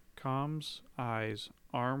 Comms, eyes,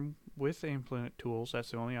 arm with implement tools.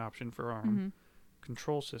 That's the only option for arm.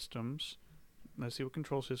 Control systems. Let's see what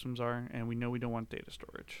control systems are. And we know we don't want data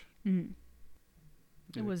storage.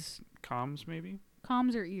 It was comms, maybe?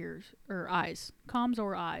 Comms or ears or eyes. Comms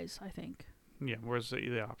or eyes, I think. Yeah, where's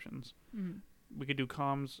the options? We could do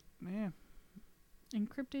comms.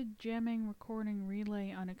 Encrypted, jamming, recording, relay,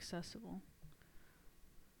 unaccessible.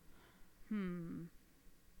 I'm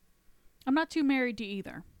not too married to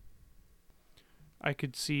either. I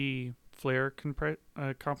could see flare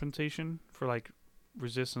compensation for like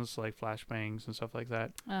resistance, like flashbangs and stuff like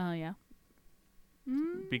that. Yeah.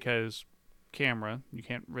 because camera, you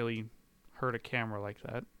can't really hurt a camera like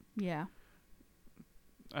that. Yeah.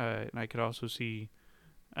 And I could also see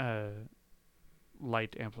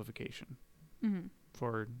light amplification Mm-hmm.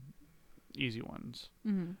 for easy ones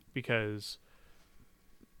Mm-hmm. because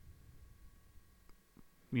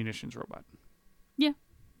munitions robot.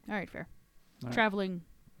 All right, fair. All right. Traveling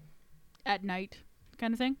at night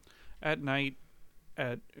kind of thing? At night,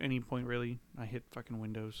 at any point really, I hit fucking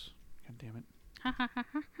windows. God damn it. Ha ha ha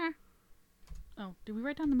ha ha. Oh, did we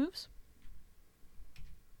write down the moves?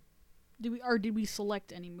 Did we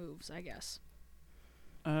select any moves, I guess?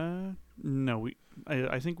 No,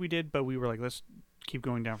 I think we did, but we were like, let's keep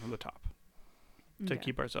going down from the top to Okay.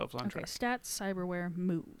 keep ourselves on Okay, track. stats, cyberware,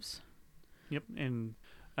 moves. Yep, and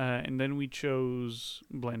then we chose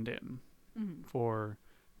blend in Mm-hmm. for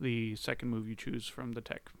the second move you choose from the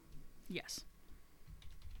tech. Yes.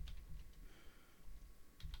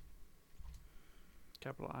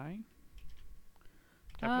 Capital I.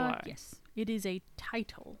 Capital I. Yes. It is a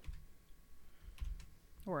title.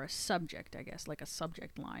 Or a subject, I guess, like a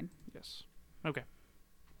subject line. Yes. Okay.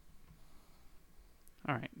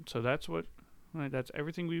 All right. So that's what. That's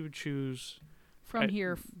everything we would choose From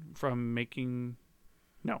here, from making.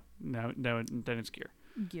 No. Then it's gear.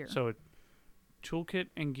 gear. So, toolkit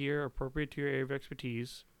and gear appropriate to your area of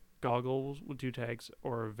expertise. Goggles with 2 tags,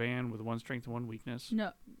 or a van with 1 strength and 1 weakness.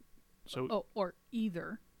 No. So Oh, or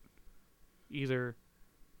either. either,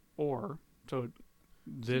 or. So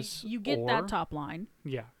this. You get or, that top line.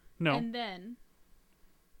 Yeah. No. And then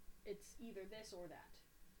it's either this or that.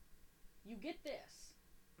 You get this,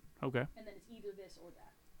 Okay. and then it's either this or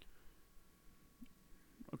that.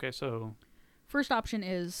 Okay. So First option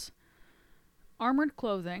is armored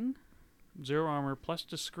clothing. 0 armor plus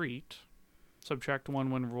discreet. Subtract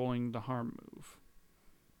 1 when rolling the harm move.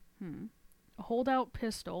 A holdout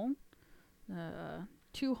pistol.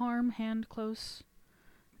 2 harm, hand close.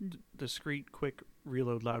 Discreet, quick,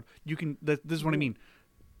 reload loud. You can. This is what I mean.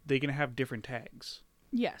 They can have different tags.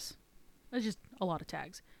 Yes. That's just a lot of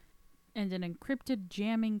tags. And an encrypted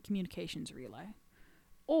jamming communications relay.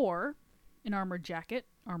 Or an armored jacket,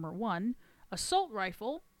 armor 1, assault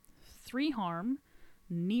rifle, 3 harm,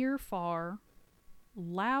 near far,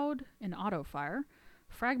 loud and auto fire,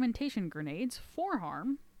 fragmentation grenades, 4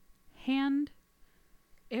 harm, hand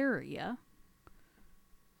area.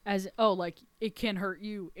 Like it can hurt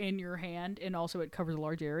you in your hand and also it covers a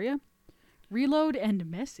large area. Reload and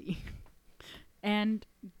messy. And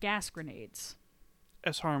gas grenades.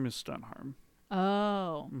 S harm is stun harm.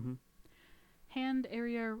 Oh. Mm-hmm. Hand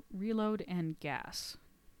area, reload, and gas.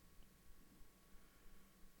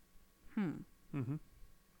 Mm-hmm.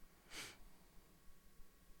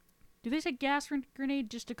 Do they say gas grenade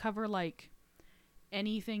just to cover, like,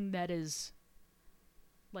 anything that is,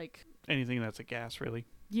 like... Anything that's a gas, really.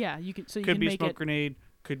 Yeah, you can... So you Could can be make smoke it... grenade.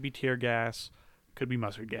 Could be tear gas. Could be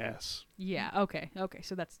mustard gas. Yeah, okay.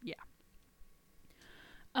 So that's... Yeah.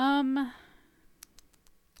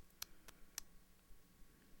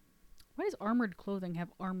 Why does armored clothing have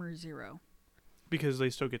armor 0? Because they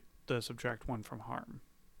still get the subtract 1 from harm.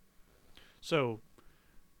 So,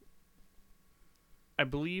 I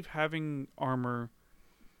believe having armor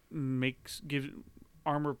gives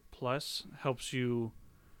armor plus helps you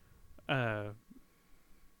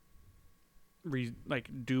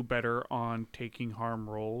do better on taking harm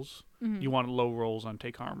rolls. Mm-hmm. You want low rolls on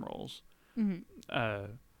take harm rolls. Mm-hmm.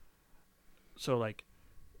 So like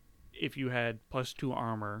if you had +2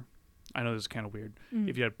 armor, I know this is kind of weird. Mm-hmm.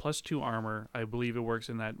 If you had +2 armor, I believe it works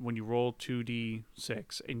in that when you roll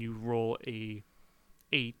 2d6 and you roll a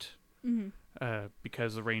 8, Mm-hmm.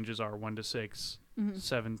 because the ranges are 1 to 6, Mm-hmm.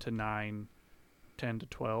 7 to 9, 10 to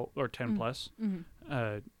 12, or 10 Mm-hmm. plus, Mm-hmm.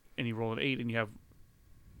 and you roll an 8 and you have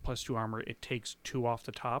 +2 armor, it takes 2 off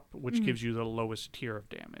the top, which Mhm. gives you the lowest tier of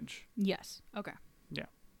damage. Yes. Okay.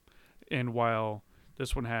 And while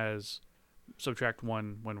this one has subtract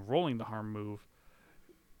 1 when rolling the harm move,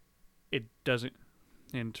 it doesn't.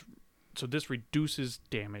 And so this reduces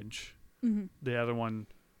damage. Mm-hmm. The other one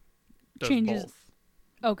does Changes- both.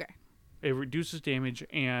 Okay. It reduces damage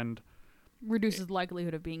and Reduces the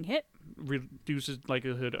likelihood of being hit. reduces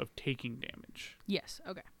likelihood of taking damage, Yes.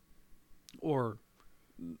 Okay. or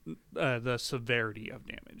the severity of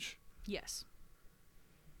damage. Yes.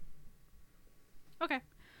 Okay.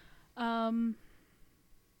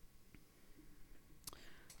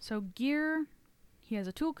 So gear, he has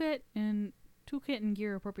a toolkit and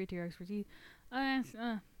gear appropriate to your expertise.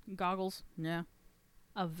 Goggles, yeah.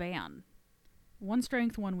 A van, 1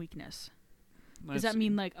 strength, 1 weakness. Does that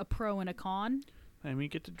mean like a pro and a con? Let me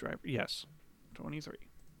get to driver. Yes, 23.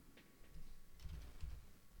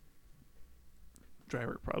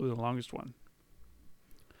 Driver, probably the longest one.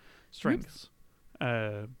 Strengths.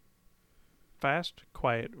 Fast,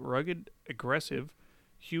 quiet, rugged, aggressive,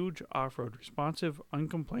 huge, off-road, responsive,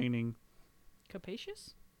 uncomplaining.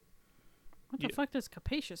 Capacious? What the Yeah. fuck does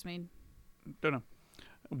capacious mean? Don't know.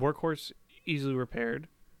 Workhorse, easily repaired.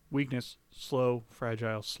 Weakness, slow,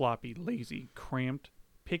 fragile, sloppy, lazy, cramped,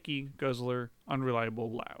 picky, guzzler, unreliable,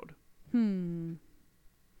 loud.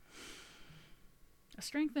 A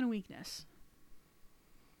strength and a weakness.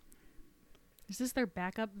 Is this their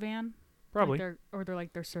backup van? Probably. They're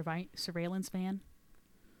like their surveillance van?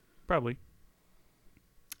 Probably.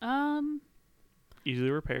 Um, Easily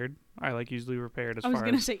repaired. I like easily repaired as I was far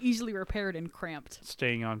gonna as say easily repaired and cramped.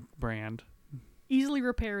 staying on brand. Easily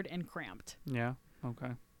repaired and cramped. Yeah.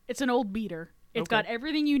 Okay. It's an old beater. It's Okay. got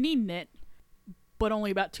everything you need in it, but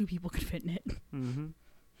only about 2 people could fit in it. Mm-hmm.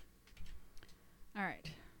 All right.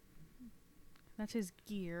 That's his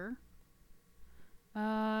gear.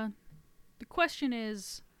 The question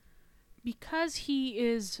is, because he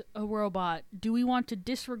is a robot, do we want to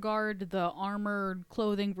disregard the armored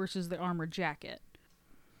clothing versus the armored jacket?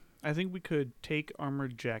 I think we could take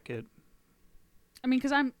armored jacket. I mean,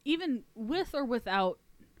 because I'm even with or without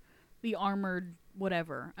the armored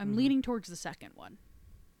whatever, I'm leaning towards the second one.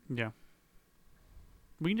 Yeah.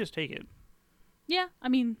 We can just take it. Yeah, I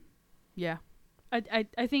mean, yeah.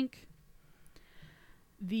 I think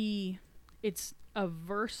it's a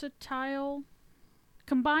versatile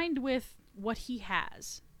combined with what he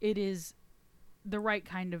has. It is the right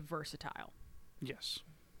kind of versatile. Yes.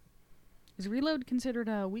 Is reload considered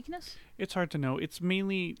a weakness? It's hard to know. It's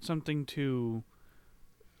mainly something to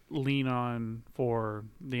lean on for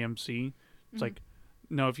the MC. It's like,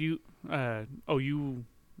 no, if you, you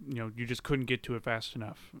just couldn't get to it fast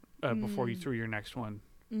enough before you threw your next one.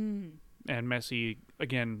 Mm. And messy,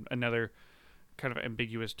 again, another kind of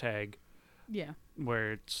ambiguous tag Yeah.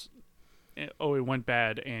 where it's, it went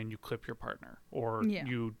bad and you clip your partner or Yeah.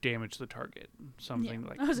 you damage the target. Something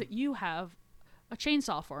like How is it? You have a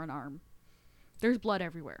chainsaw for an arm. There's blood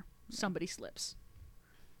everywhere. Somebody slips.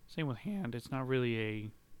 Same with hand. It's not really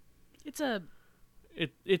a. It's a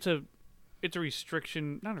It's a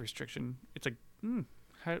restriction. Not a restriction. It's a.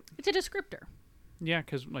 it's a descriptor. Yeah,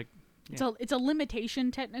 because like. It's a limitation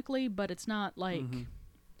technically, but it's not like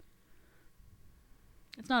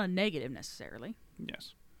it's not a negative necessarily.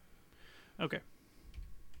 Yes. Okay.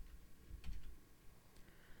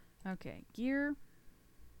 Okay, gear.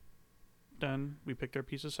 Done. We picked our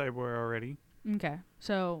piece of cyberware already. Okay,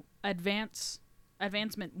 so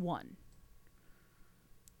advancement 1.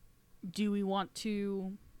 Do we want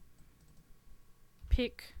to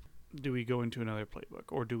pick? Do we go into another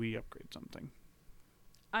playbook or do we upgrade something?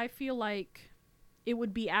 I feel like it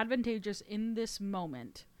would be advantageous in this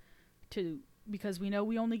moment because we know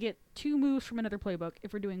we only get 2 moves from another playbook.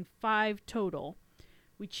 If we're doing 5 total,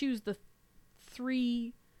 we choose the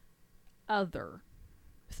 3 other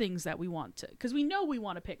things that we want to, because we know we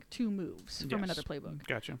want to pick 2 moves from another playbook.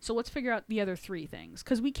 Gotcha. So let's figure out the other 3 things,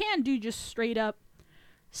 because we can do just straight up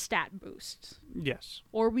stat boosts, Yes.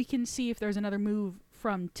 or we can see if there's another move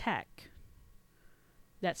from tech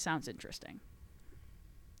that sounds interesting.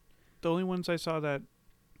 The only ones I saw that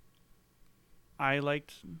I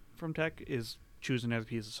liked from tech is choose another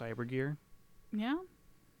piece of cyber gear. Yeah.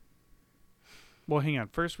 Well, hang on.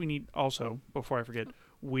 First, we need also, before I forget,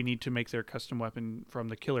 we need to make their custom weapon from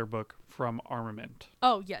the killer book from Armament.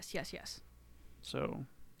 Oh, yes. So,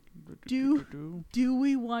 Do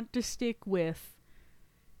we want to stick with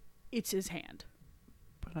it's his hand?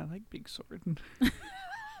 But I like big sword.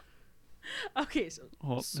 Okay, so,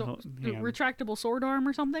 hang on. retractable sword arm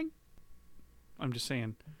or something? I'm just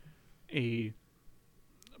saying, a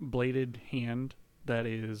bladed hand that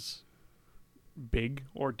is big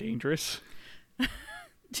or dangerous.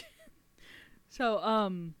 So,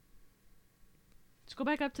 let's go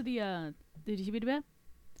back up to the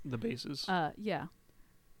The bases. yeah.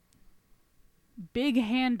 Big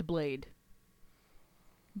hand blade.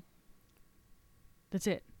 That's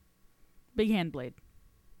it. Big hand blade.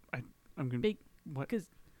 I'm gonna big- what? Because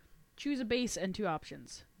choose a base and 2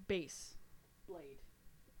 options. Base, blade,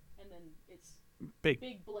 and then it's Big.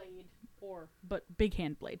 blade but big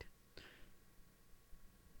hand blade.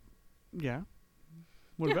 Yeah.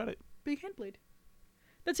 What Yeah. about it? Big hand blade.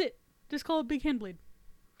 That's it. Just call it big hand blade.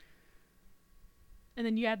 And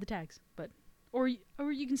then you add the tags, or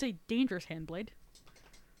you can say dangerous hand blade.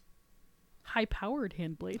 High powered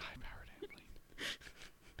hand blade. High-powered hand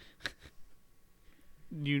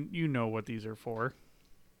blade. You know what these are for.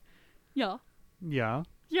 Yeah. Yeah.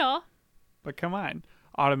 Yeah. But come on.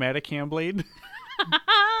 Automatic hand blade.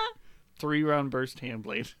 3-round burst hand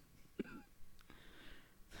blade.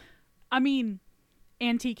 I mean,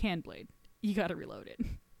 antique hand blade. You gotta reload it.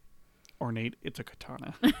 Ornate, it's a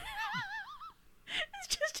katana. It's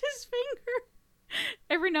just his finger.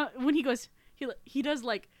 Every now when he goes, he does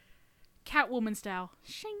like Catwoman style.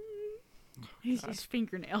 Shing. His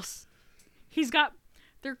fingernails.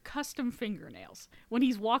 They're custom fingernails. When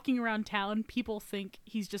he's walking around town, people think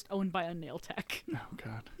he's just owned by a nail tech. Oh,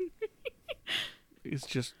 God. It's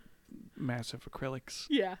just massive acrylics.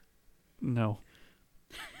 Yeah. No.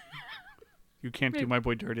 You can't do my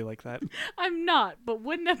boy dirty like that. I'm not, but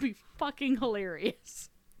wouldn't that be fucking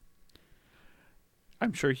hilarious?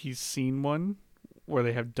 I'm sure he's seen one where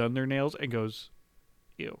they have done their nails and goes,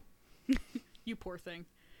 ew. You poor thing.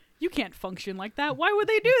 You can't function like that. Why would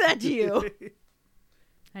they do that to you?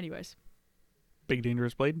 Anyways. Big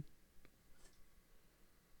dangerous blade?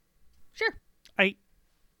 Sure. I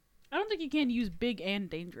don't think you can use big and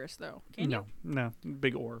dangerous, though. Can you? No.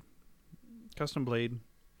 Big ore. Custom blade.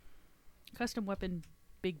 Custom weapon,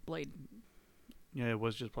 big blade. Yeah, it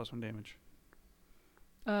was just +1 damage.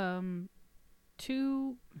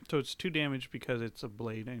 2 So it's 2 damage because it's a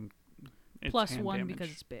blade and it's plus hand 1 damage.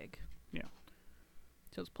 because it's big. Yeah.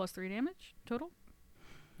 So it's +3 damage total?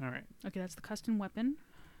 All right. Okay, that's the custom weapon.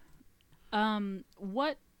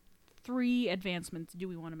 What 3 advancements do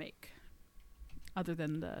we want to make? Other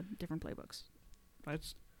than the different playbooks.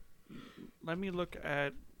 Let me look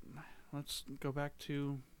at... Let's go back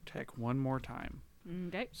to tech one more time.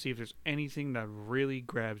 Okay. See if there's anything that really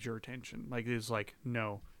grabs your attention. Like, is like,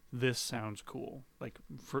 no, this sounds cool. Like,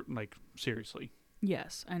 seriously.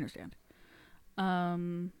 Yes, I understand.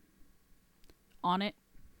 On it.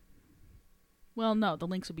 Well, no, the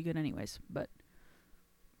links would be good anyways, but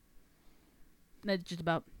that's just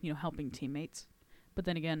about, helping teammates. But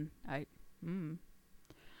then again,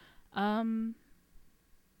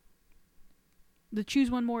 the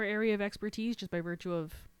choose one more area of expertise just by virtue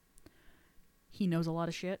of he knows a lot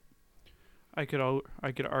of shit. I could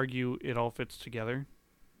argue it all fits together.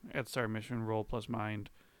 At start mission, roll plus mind,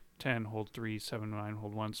 10, hold 3, 7, 9,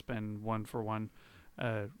 hold 1, spend 1 for 1.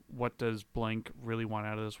 What does blank really want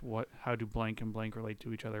out of this? How do blank and blank relate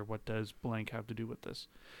to each other? What does blank have to do with this?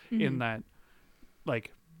 Mm-hmm. In that,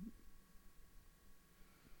 like,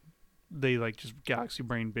 they just galaxy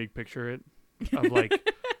brain big picture it of like,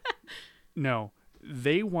 no,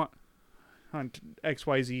 they want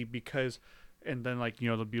XYZ because, and then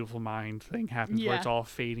the beautiful mind thing happens where it's all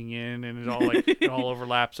fading in and it all it all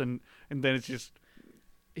overlaps and then it's just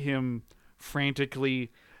him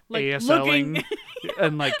frantically ASLing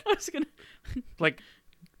and I was gonna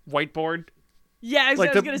whiteboard. Yeah, I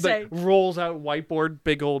was gonna say rolls out whiteboard,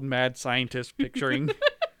 big old mad scientist picturing.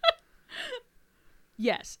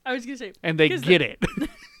 Yes, I was gonna say, and they get it.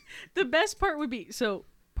 The best part would be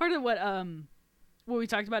part of what we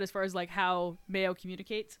talked about as far as how Mayo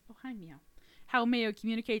communicates. Oh, hi Meow. How Mayo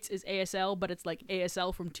communicates is ASL, but it's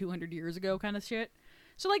ASL from 200 years ago kind of shit.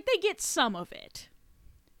 So they get some of it.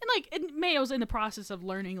 And Mayo's in the process of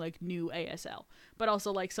learning new ASL, but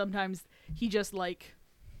also sometimes he just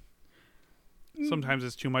sometimes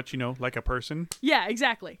it's too much, like a person. Yeah,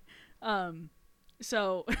 exactly.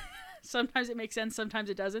 So sometimes it makes sense, sometimes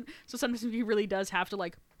it doesn't. So sometimes he really does have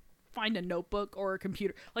to find a notebook or a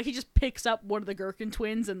computer. He just picks up one of the Gherkin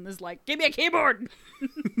twins and is like, "Give me a keyboard."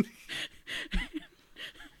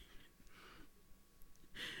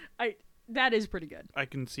 That is pretty good. I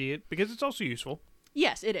can see it because it's also useful.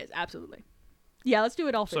 Yes, it is, absolutely. Yeah, let's do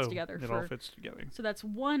it all fits together. It all fits together. So that's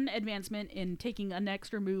 1 advancement in taking an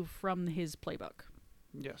extra move from his playbook.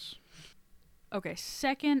 Yes. Okay,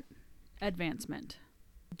 second advancement.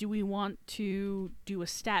 Do we want to do a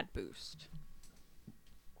stat boost?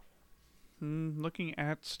 Looking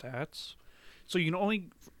at stats. So you can only,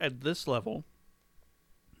 at this level,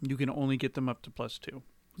 you can only get them up to +2.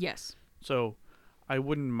 Yes. So I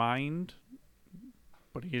wouldn't mind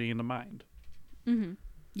putting it in the mind. Mm-hmm.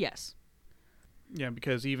 Yes. Yeah,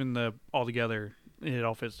 because even the altogether, it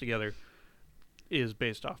all fits together, is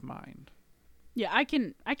based off mind. Yeah, I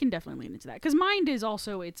can definitely lean into that. Because mind is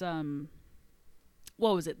also, it's,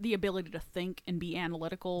 what was it? The ability to think and be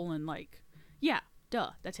analytical and yeah,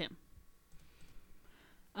 duh, that's him.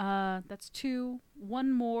 That's 2.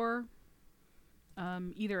 1 more,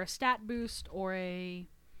 either a stat boost or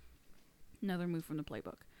another move from the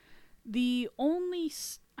playbook. The only,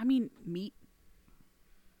 meat.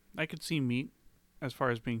 I could see meat as far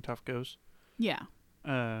as being tough goes. Yeah.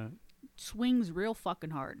 Swings real fucking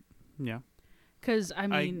hard. Yeah. Because,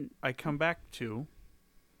 I come back to...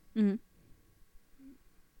 Mm-hmm.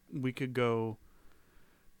 We could go...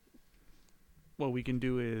 What we can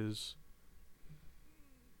do is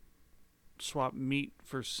swap meat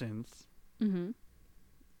for synth. Mm-hmm.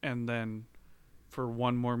 and then for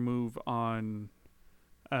one more move on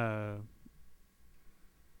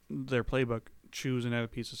their playbook, choose another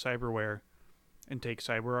piece of cyberware and take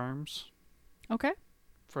cyber arms Okay.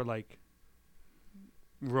 for like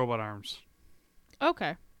robot arms.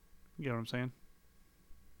 Okay. You know what I'm saying?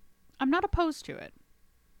 I'm not opposed to it.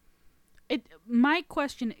 My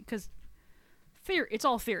question, because it's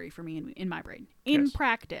all theory for me in my brain. In Yes.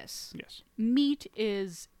 practice, Yes. meat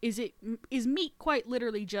is meat quite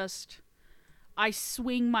literally just I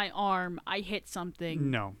swing my arm, I hit something.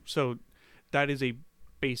 No. So that is a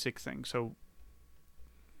basic thing. So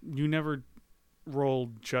you never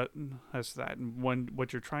roll as that. And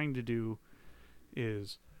what you're trying to do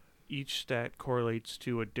is each stat correlates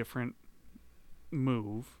to a different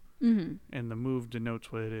move, Mm-hmm. and the move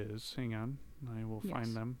denotes what it is. Hang on. I will Yes.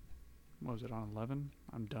 find them. What was it, on 11?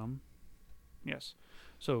 I'm dumb. Yes.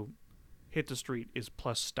 So hit the street is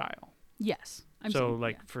plus style. Yes. So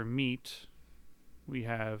like for meat, we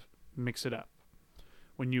have mix it up.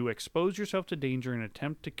 When you expose yourself to danger and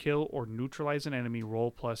attempt to kill or neutralize an enemy,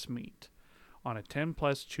 roll plus meat. On a 10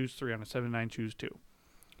 plus, choose 3. On a 7-9, choose 2.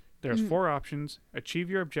 There's 4 options.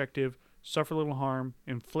 Achieve your objective, suffer little harm,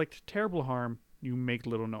 inflict terrible harm, you make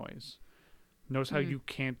little noise. Notice how you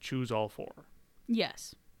can't choose all 4.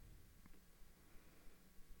 Yes.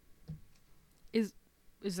 Is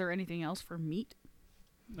there anything else for meat?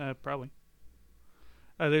 Probably.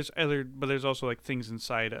 There's also like things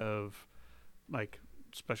inside of like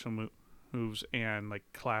special moves and like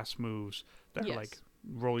class moves that are like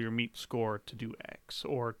roll your meat score to do X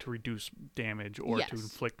or to reduce damage or to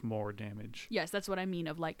inflict more damage. Yes, that's what I mean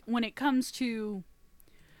of like when it comes to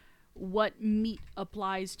what meat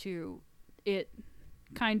applies to, it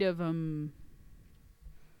kind of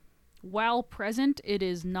while present, it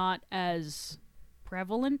is not as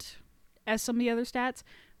prevalent as some of the other stats.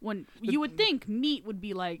 When you would think meat would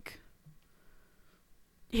be like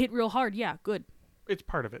hit real hard, yeah, good. It's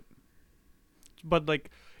part of it. But like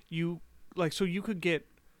so you could get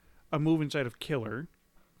a move inside of killer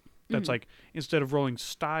that's like instead of rolling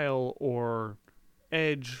style or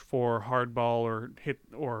edge for hardball or hit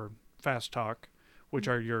or fast talk, which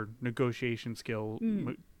are your negotiation skill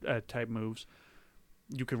type moves,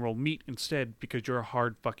 you can roll meat instead because you're a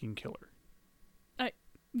hard fucking killer.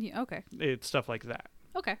 Yeah, okay. It's stuff like that.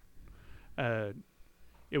 Okay.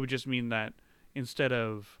 It would just mean that instead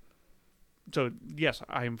of... So, yes,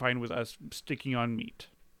 I am fine with us sticking on meat.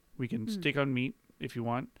 We can stick on meat if you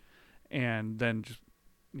want, and then just,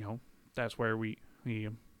 that's where we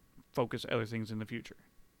focus other things in the future.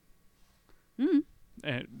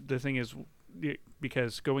 And the thing is,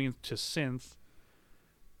 because going into synth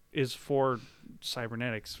is for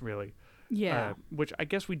cybernetics, really. Yeah. Which I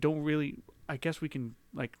guess we don't really... I guess we can,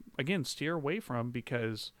 like, again, steer away from,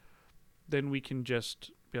 because then we can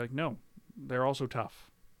just be like, no, they're also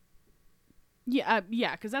tough. Yeah,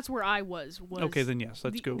 because that's where I was. Okay, then yes,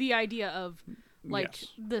 let's go. The idea of, like,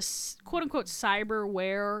 this quote-unquote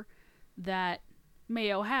cyberware that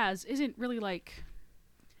Mayo has isn't really like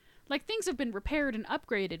things have been repaired and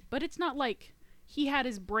upgraded, but it's not like he had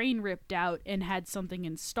his brain ripped out and had something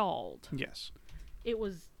installed. Yes.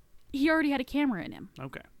 He already had a camera in him.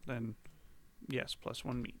 Okay, then yes, plus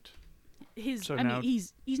 1 meat. He's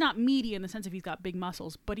not meaty in the sense of he's got big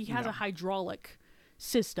muscles, but he has a hydraulic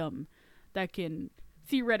system that can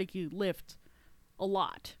theoretically lift a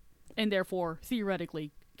lot, and therefore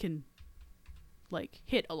theoretically can like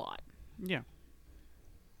hit a lot. Yeah.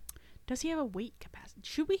 Does he have a weight capacity?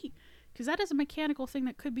 Should we? Because that is a mechanical thing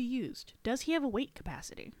that could be used. Does he have a weight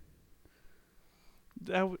capacity?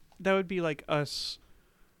 That would be like us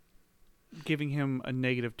giving him a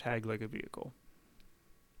negative tag like a vehicle.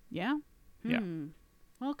 Yeah? Yeah.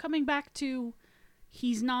 Well, coming back to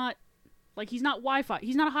he's not Wi-Fi.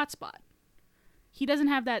 He's not a hotspot. He doesn't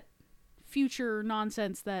have that future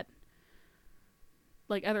nonsense that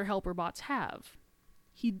like other helper bots have.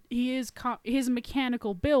 His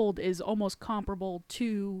mechanical build is almost comparable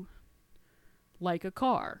to like a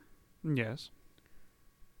car. Yes.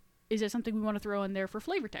 Is it something we want to throw in there for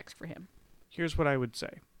flavor text for him? Here's what I would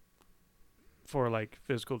say for like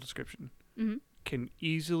physical description. Can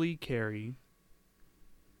easily carry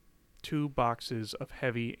 2 boxes of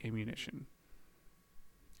heavy ammunition.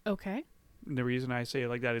 Okay. And the reason I say it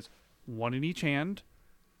like that is 1 in each hand,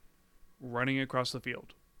 running across the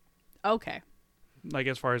field. Okay. Like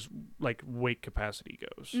as far as like weight capacity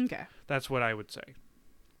goes. Okay. That's what I would say.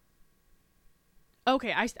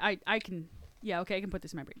 Okay, I can... Yeah, okay, I can put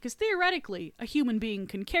this in my brain. Because theoretically, a human being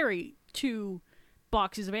can carry 2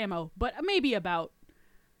 boxes of ammo, but maybe about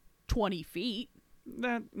 20 feet.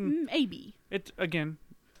 That Maybe. it again.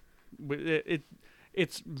 It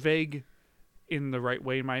it's vague in the right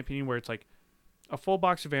way, in my opinion, where it's like a full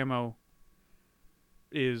box of ammo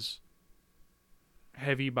is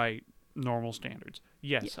heavy by normal standards.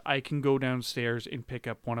 Yes, I can go downstairs and pick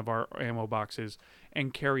up one of our ammo boxes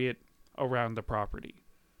and carry it around the property.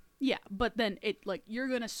 Yeah, but then it like you're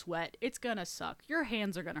gonna sweat. It's gonna suck. Your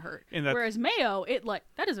hands are gonna hurt. And Whereas mayo, it like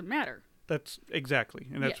that doesn't matter. That's exactly,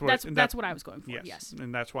 and that's Yeah, what that's what I was going for. yes, Yes.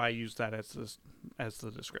 and that's why I use that as the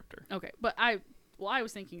descriptor. Okay, but I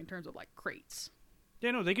was thinking in terms of like crates.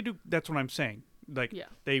 Yeah, no, they could do. That's what I'm saying. Like, Yeah.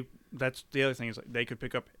 That's the other thing is like they could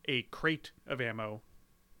pick up a crate of ammo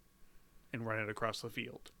and run it across the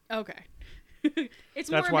field. Okay. It's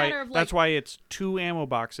That's more a why. matter of like That's why it's 2 ammo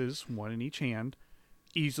boxes, one in each hand,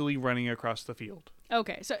 easily running across the field.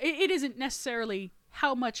 okay, so it isn't necessarily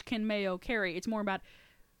how much can Mayo carry. It's more about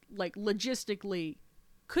like logistically,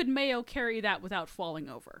 could Mayo carry that without falling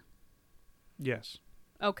over? Yes.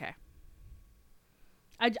 Okay.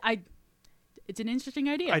 It's an interesting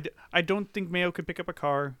idea. I don't think Mayo could pick up a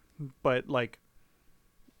car, but like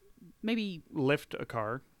Maybe lift a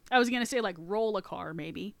car. I was gonna say like roll a car,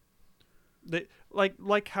 maybe.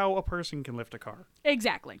 Like how a person can lift a car.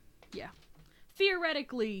 Exactly. Yeah.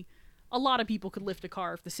 Theoretically, a lot of people could lift a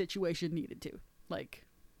car if the situation needed to. Like,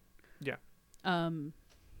 Yeah.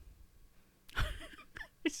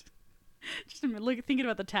 just thinking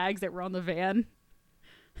about the tags that were on the van.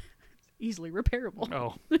 Easily repairable.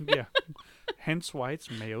 Oh, yeah. Hence why it's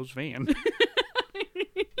Mayo's van.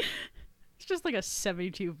 It's just like a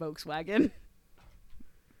 72 Volkswagen.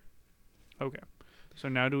 Okay. So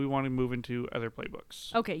now do we want to move into other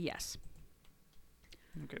playbooks? Okay, yes.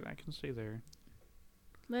 Okay, that can stay there.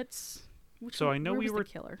 Let's. So I know where we was the were-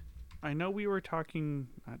 killer. I know we were talking.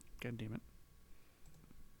 God damn it.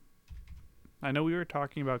 I know we were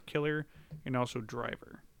talking about killer and also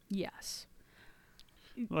driver. Yes.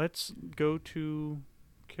 Let's go to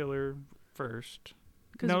killer first.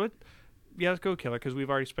 'Cause- No, let's go killer because we've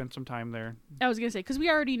already spent some time there. I was gonna say because we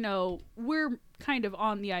already know we're kind of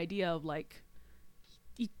on the idea of like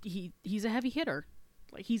he's a heavy hitter,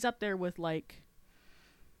 like he's up there with like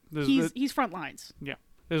he's front lines. This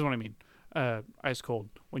is what I mean. Ice cold.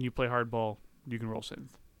 When you play hardball, you can roll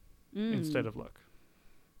synth instead of luck.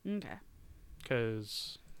 Okay.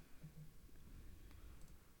 Because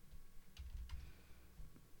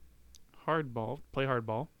play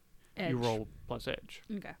hardball, Edge. you roll plus edge.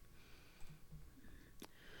 Okay.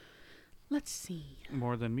 Let's see.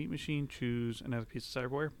 More than meat machine, choose another piece of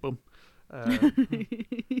cyberware. Boom.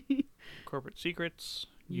 Corporate secrets.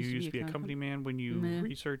 You used to be a company man when you Meh.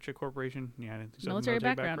 research a corporation. Yeah, I didn't think so. Military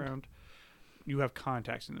background. You have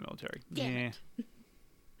contacts in the military. Damn yeah. it.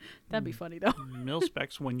 That'd be funny though. Mil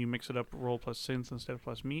specs when you mix it up, roll plus synth instead of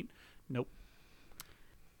plus meat. Nope.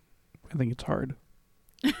 I think it's hard.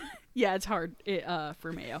 Yeah, it's hard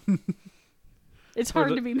for Mayo. It's For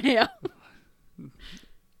hard the- to be Mayo.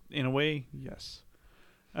 In a way, yes.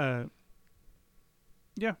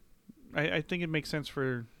 Yeah. I think it makes sense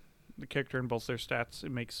for the character and both their stats.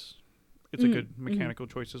 It's a good mechanical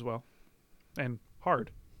choice as well. And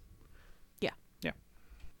hard.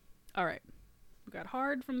 All right. We got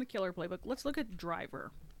hard from the killer playbook. Let's look at driver.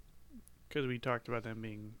 Because we talked about them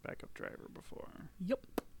being backup driver before. Yep.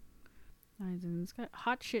 It's got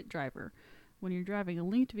hot shit driver. When you're driving a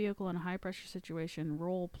linked vehicle in a high pressure situation,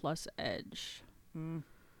 roll plus edge.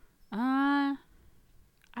 I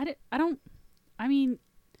mean,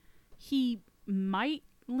 he might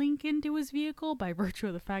link into his vehicle by virtue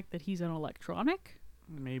of the fact that he's an electronic,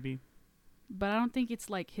 Maybe. but I don't think it's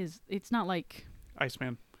like it's not like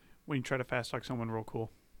Iceman. When you try to fast talk someone real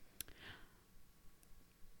cool.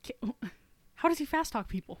 how does he fast talk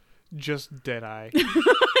people? Just dead eye.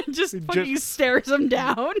 Just fucking stares them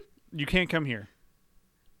down. You can't come here.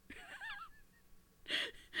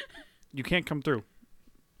 You can't come through.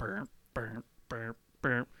 Burp, burp, burp,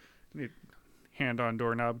 burp. Hand on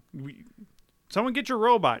doorknob. Someone get your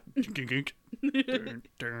robot. Dun,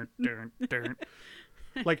 dun, dun, dun.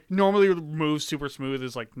 Like, normally moves super smooth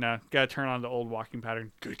is like, nah, gotta turn on the old walking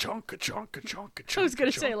pattern. Ka-chunk, ka-chunk, ka-chunk, ka-chunk, I was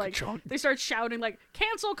gonna ka-chunk, say, like, ka-chunk. they start shouting, like,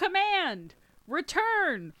 cancel command!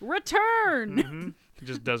 Return! Return! Mhm. It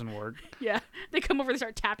just doesn't work. Yeah. They come over, they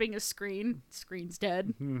start tapping a screen. Screen's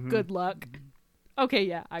dead. Mhm. Good luck. Okay,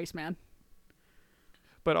 yeah, Iceman.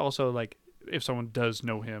 But also, like, if someone does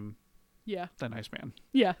know him, Yeah. then Iceman.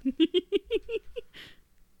 Yeah.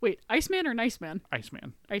 Wait, Iceman or Nice Man?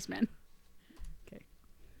 Iceman. Iceman. Okay.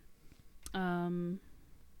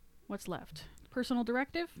 What's left? Personal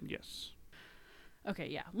directive? Yes. Okay,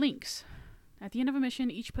 yeah. Links. At the end of a mission,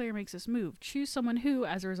 each player makes this move. Choose someone who,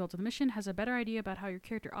 as a result of the mission, has a better idea about how your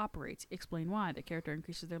character operates. Explain why. The character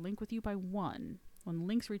increases their link with you by 1. When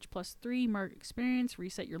links reach +3 mark experience,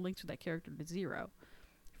 reset your links with that character to 0.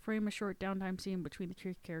 Frame a short downtime scene between the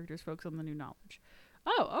two characters, focus on the new knowledge.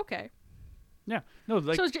 Oh, okay. Yeah. No,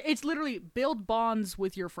 like So it's literally build bonds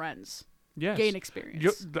with your friends. yes. Gain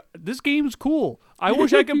experience. This game's cool. I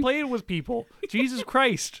wish I could play it with people. Jesus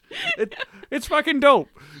Christ. It's fucking dope.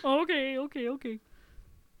 Okay.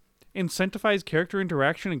 Incentivize character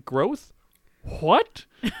interaction and growth? What?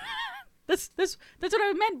 That's what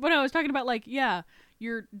I meant when I was talking about, like, yeah,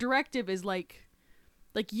 your directive is like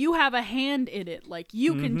you have a hand in it. Like,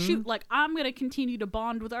 you can choose. Like, I'm gonna continue to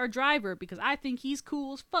bond with our driver because I think he's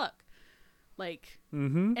cool as fuck. Like,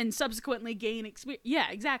 and subsequently gain experience. Yeah,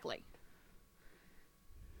 exactly.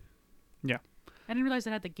 Yeah. I didn't realize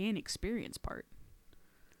it had the gain experience part.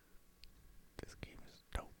 This game is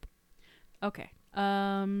dope. Okay.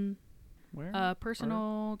 Where?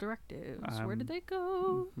 Personal directives. Where did they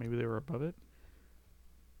go? Maybe they were above it.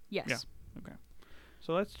 Yes. Yeah. Okay.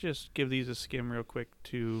 So let's just give these a skim real quick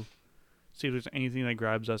to see if there's anything that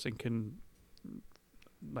grabs us and can,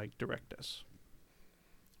 like, direct us.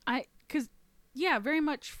 Yeah, very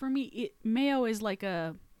much for me, Mayo is like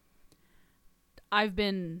I've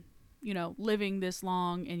been, living this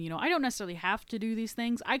long and, I don't necessarily have to do these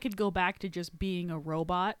things. I could go back to just being a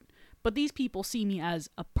robot, but these people see me as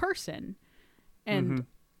a person and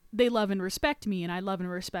they love and respect me and I love and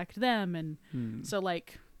respect them. And so,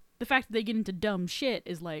 like, the fact that they get into dumb shit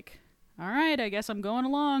is like, all right, I guess I'm going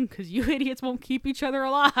along because you idiots won't keep each other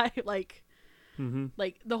alive. Like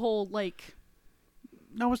the whole, like...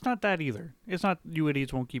 No, it's not that either. It's not you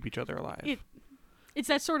idiots won't keep each other alive. It's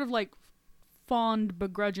that sort of, like, fond,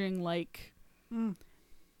 begrudging, like...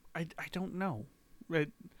 I don't know. Right.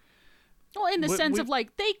 Well, in the sense of,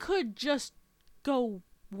 like, they could just go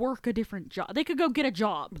work a different job. They could go get a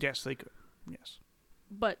job. Yes, they could. Yes.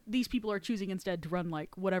 But these people are choosing instead to run,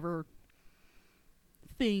 like, whatever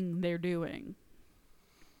thing they're doing.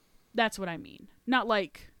 That's what I mean. Not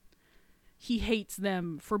like he hates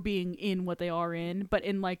them for being in what they are in, but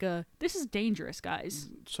in, like, this is dangerous, guys.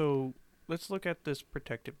 So let's look at this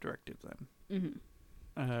protective directive then.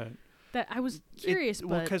 That I was curious,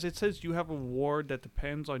 but... because it says you have a ward that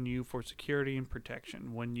depends on you for security and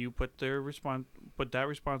protection. When you put that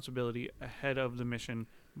responsibility ahead of the mission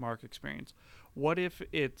mark experience. What if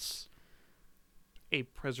it's a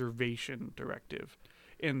preservation directive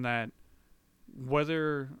in that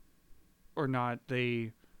whether or not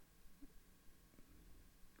they...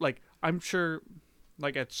 Like, I'm sure,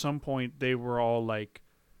 like, at some point they were all like,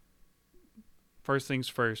 first things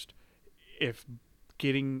first, if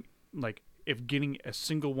getting a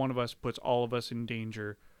single one of us puts all of us in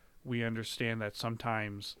danger, we understand that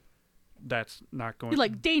sometimes that's not going...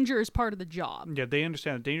 Like, danger is part of the job. Yeah, they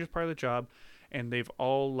understand that danger is part of the job, and they've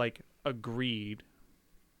all, like, agreed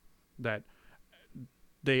that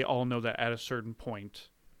they all know that at a certain point...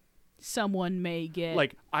 Someone may get...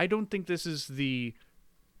 Like, I don't think this is the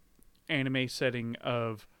anime setting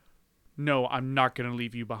of, no, I'm not going to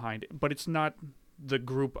leave you behind. But it's not the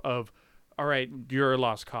group of, all right, you're a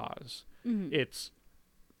lost cause. It's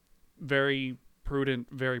very prudent,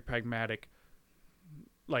 very pragmatic.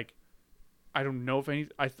 Like, I don't know if any...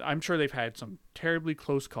 I'm sure they've had some terribly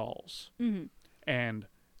close calls. And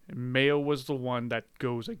Mayo was the one that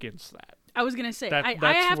goes against that. I was going to say, I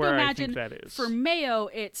have to imagine for Mayo,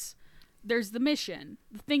 there's the mission,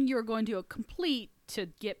 the thing you're going to complete to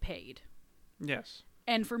get paid. Yes.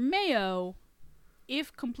 And for Mayo,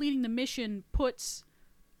 if completing the mission puts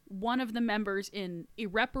one of the members in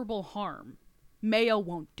irreparable harm, Mayo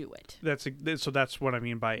won't do it. That's what I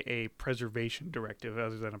mean by a preservation directive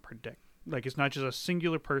other than a protect. Like, it's not just a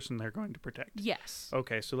singular person they're going to protect. Yes.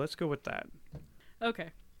 Okay, so let's go with that.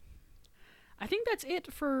 Okay. I think that's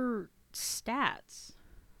it for stats.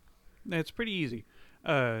 It's pretty easy.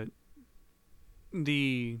 The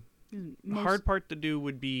hard part to do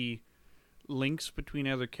would be links between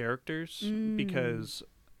other characters, because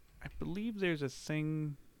I believe there's a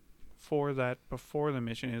thing for that before the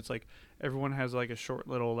mission. It's like everyone has like a short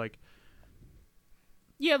little like...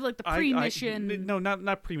 You have like the pre-mission... No,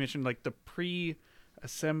 not pre-mission, like the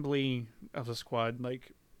pre-assembly of the squad.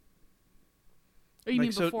 Like... Oh, you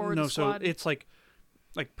mean before the squad? So it's like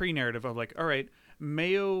pre-narrative of like, all right,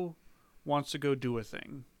 Mayo wants to go do a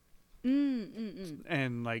thing.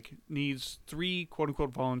 And like needs 3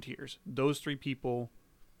 quote-unquote volunteers. Those 3 people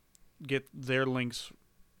get their links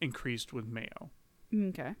increased with Mayo.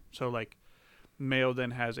 Okay. So like Mayo then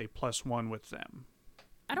has a +1 with them.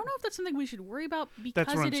 I don't know if that's something we should worry about because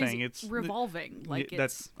it's revolving.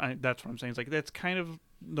 That's what I'm saying. It's like that's kind of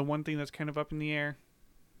the one thing that's kind of up in the air.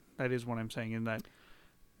 That is what I'm saying, in that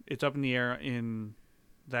it's up in the air in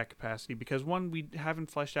that capacity because one, we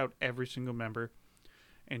haven't fleshed out every single member,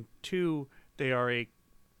 and two, they are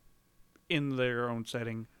in their own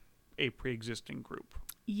setting, a pre-existing group.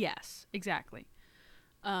 Yes, exactly.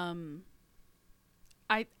 I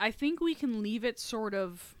think we can leave it sort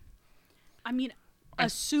of. I mean,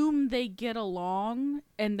 assume they get along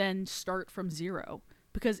and then start from zero,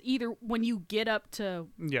 because either when you get up to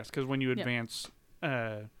Yes, because when you advance,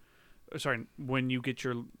 when you get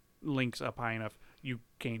your links up high enough, you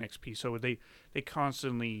gain XP. So they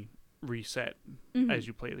constantly reset as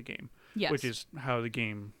you play the game, yes, which is how the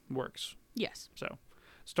game works. yes, So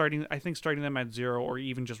starting them at 0 or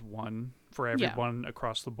even just 1 for everyone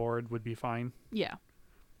across the board would be fine. yeah,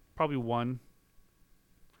 Probably 1.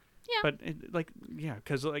 Yeah. But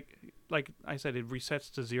because like I said, it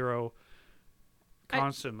resets to 0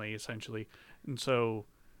 constantly, essentially, and so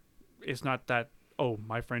it's not that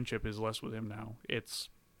my friendship is less with him now. It's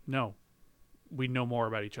no, we know more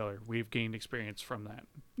about each other. We've gained experience from that.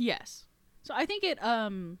 yes. So I think it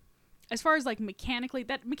as far as like mechanically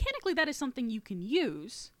that is something you can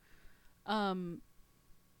use,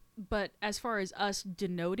 but as far as us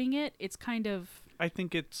denoting it, it's kind of I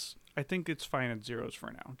think it's fine at 0s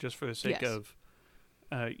for now, just for the sake of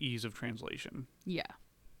ease of translation. Yeah.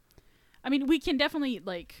 I mean, we can definitely,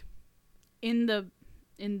 like, in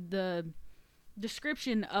the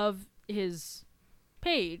description of his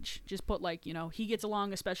page, just put, like, you know, he gets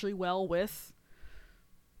along especially well with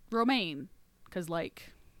Romaine. Because,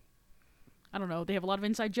 like, I don't know, they have a lot of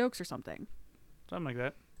inside jokes or something. Something like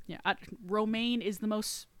that. Yeah. Romaine is the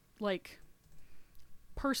most, like,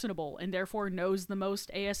 personable and therefore knows the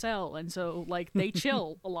most ASL. And so, like, they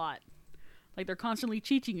chill a lot. Like, they're constantly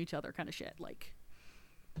cheating each other kind of shit. Like,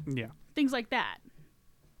 yeah. Things like that.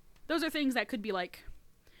 Those are things that could be like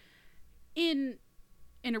in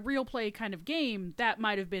a real play kind of game that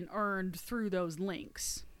might have been earned through those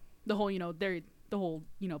links. The whole,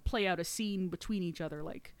 play out a scene between each other.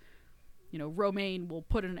 Like, Romaine will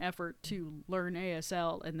put in an effort to learn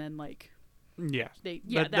ASL, and then like, yeah,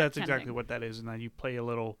 that's exactly what that is. And then you play a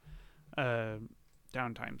little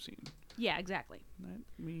downtime scene. Yeah, exactly. Let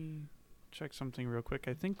me check something real quick.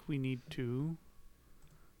 I think we need to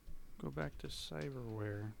go back to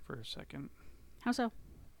cyberware for a second. How so?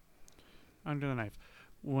 Under the knife.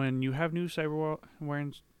 When you have new cyberware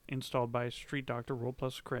installed by Street Doctor, roll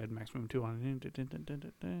plus cred, maximum 2 on it.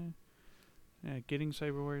 Getting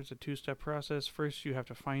cyberware is a 2-step process. First, you have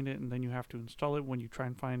to find it, and then you have to install it. When you try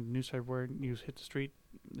and find new cyberware, use Hit the Street.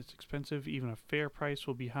 It's expensive. Even a fair price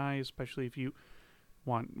will be high, especially if you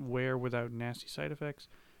want wear without nasty side effects.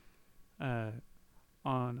 On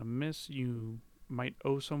a miss, you might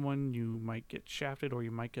owe someone, you might get shafted, or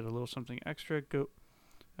you might get a little something extra.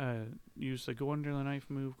 Use the go under the knife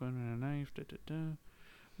move, go under the knife.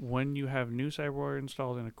 When you have new cyberware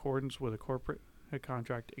installed in accordance with a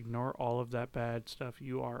contract, ignore all of that bad stuff.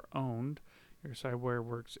 You are owned. Your cyberware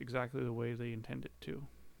works exactly the way they intend it to.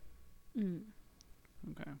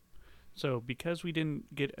 Okay. So because we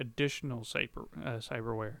didn't get additional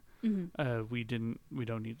cyberware, we don't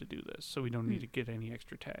need to do this. So we don't need to get any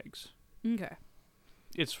extra tags. Okay.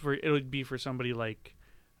 It would be for somebody like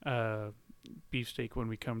Beefsteak when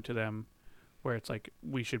we come to them, where it's like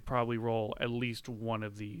we should probably roll at least one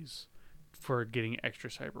of these for getting extra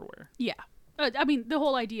cyberware. Yeah. I mean, the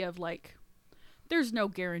whole idea of like, there's no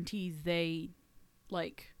guarantee they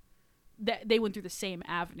went through the same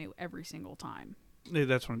avenue every single time.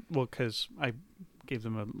 That's when, because I gave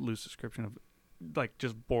them a loose description of like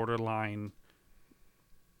just borderline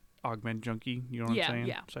augment junkie. You know what I'm saying?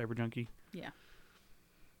 Yeah. Cyber junkie. Yeah.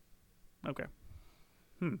 Okay.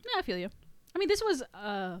 Yeah, I feel you. I mean, this was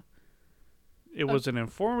it was an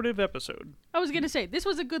informative episode. I was gonna say this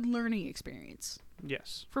was a good learning experience.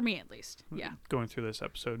 Yes. For me, at least. Yeah. Going through this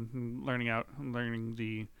episode and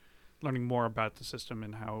learning more about the system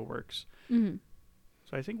and how it works. Mm-hmm.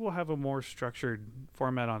 So I think we'll have a more structured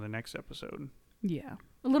format on the next episode. Yeah.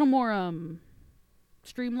 A little more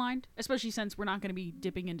streamlined, especially since we're not going to be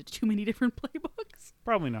dipping into too many different playbooks.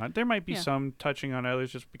 Probably not. There might be some touching on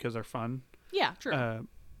others just because they're fun. Yeah, true.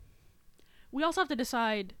 We also have to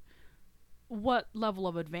decide what level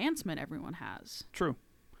of advancement everyone has. True.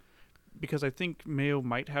 Because I think Mayo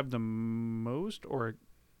might have the most, or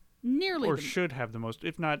should have the most.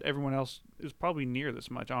 If not, everyone else is probably near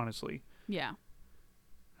this much, honestly. Yeah.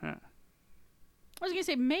 Huh. I was going to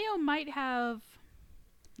say, Mayo might have...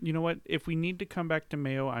 You know what? If we need to come back to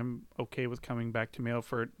Mayo, I'm okay with coming back to Mayo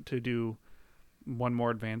to do one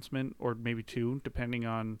more advancement, or maybe 2, depending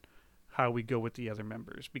on how we go with the other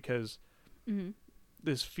members. Because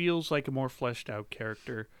this feels like a more fleshed out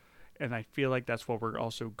character, and I feel like that's what we're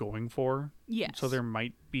also going for. Yes. So there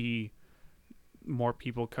might be more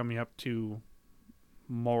people coming up to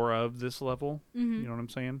more of this level. Mm-hmm. You know what I'm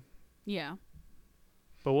saying? Yeah.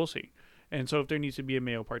 But we'll see. And so if there needs to be a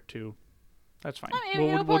Mayo part 2, that's fine. I mean,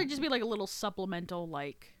 it'll probably just be like a little supplemental,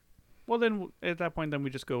 like. Well, then at that point, then we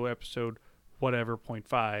just go episode whatever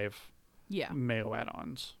 0.5. Yeah. Mayo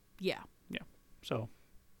add-ons. Yeah. So.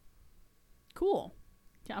 Cool.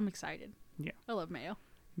 Yeah, I'm excited. Yeah. I love Mayo.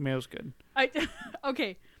 Mayo's good.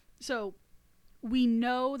 Okay, so we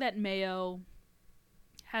know that Mayo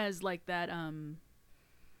has like that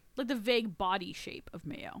like the vague body shape of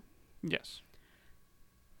Mayo. Yes.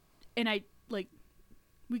 And I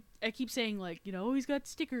keep saying like, you know, oh, he's got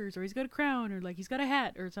stickers or he's got a crown or like he's got a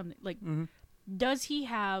hat or something. Like does he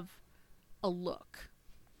have a look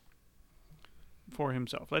for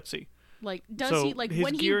himself? Let's see. Like does he like his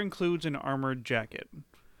when gear includes an armored jacket.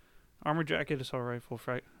 Armored jacket, assault rifle,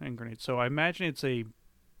 and grenade. So I imagine it's a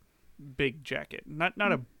big jacket. Not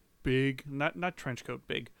a big, not trench coat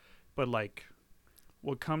big, but like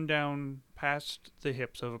will come down past the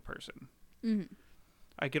hips of a person. Mm-hmm.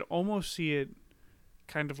 I could almost see it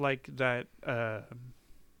kind of like that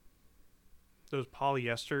those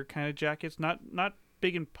polyester kind of jackets, not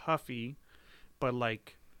big and puffy, but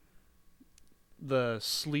like the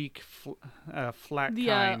sleek flat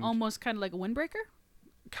kind. Almost kind of like a windbreaker?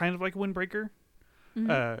 Kind of like a windbreaker.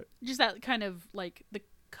 Mm-hmm. Just that kind of like the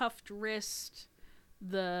cuffed wrist,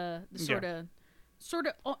 the sort of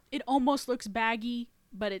it almost looks baggy,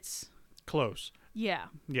 but it's close. Yeah.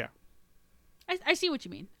 Yeah. I see what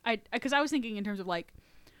you mean. Because I was thinking in terms of like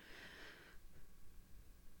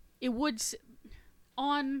it would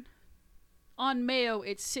on Mayo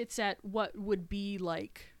it sits at what would be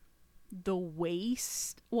like the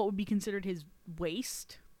waist, what would be considered his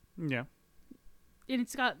waist. Yeah. And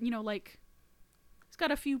it's got, you know, like it's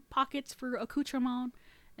got a few pockets for accoutrement,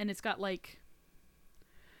 and it's got like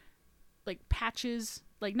patches,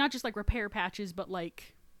 like not just like repair patches, but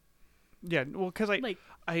like yeah, well, because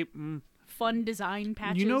I fun design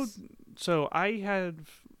patches. You know, so I had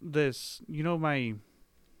this, you know, my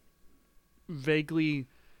vaguely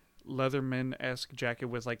Leatherman-esque jacket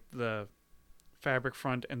with like the fabric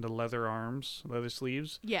front and the leather arms, leather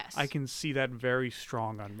sleeves. Yes. I can see that very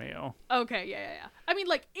strong on Mayo. Okay, yeah. I mean,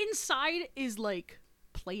 like, inside is, like,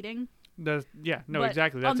 plating. Exactly. That's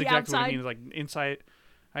exactly outside, what I mean. Is like, inside,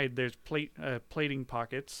 there's plating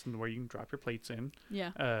pockets where you can drop your plates in.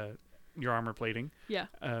 Yeah. Your armor plating. Yeah.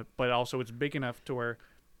 But also it's big enough to where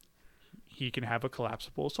he can have a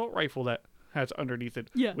collapsible assault rifle that has underneath it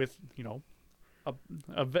with, you know,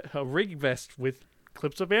 a rig vest with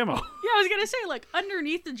clips of ammo. Yeah, I was gonna say, like,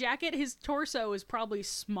 underneath the jacket, his torso is probably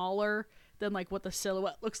smaller than like what the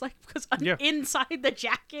silhouette looks like, because inside the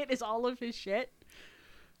jacket is all of his shit.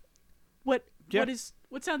 What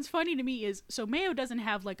sounds funny to me is, so Mayo doesn't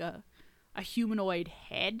have like a humanoid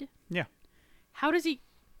head. Yeah. How does he?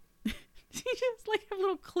 Does he just like have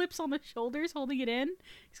little clips on the shoulders holding it in?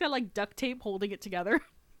 He's got like duct tape holding it together.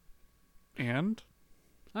 And?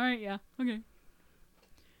 All right, yeah, okay.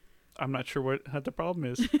 I'm not sure what the problem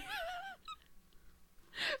is.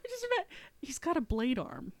 He's got a blade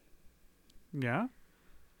arm. Yeah?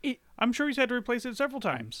 I'm sure he's had to replace it several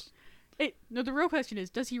times. No, the real question is,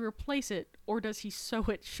 does he replace it or does he sew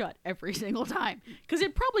it shut every single time? Because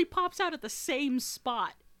it probably pops out at the same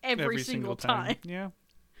spot every single time. Yeah.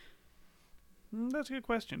 That's a good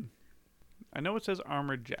question. I know it says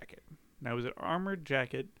armored jacket. Now, is it armored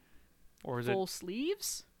jacket or is full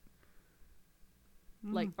sleeves?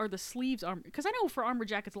 Like, are the sleeves armored? Because I know for armor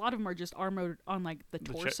jackets, a lot of them are just armored on, like, the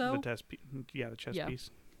torso. The chest piece.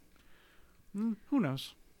 Who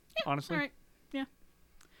knows? Yeah, honestly. All right. Yeah.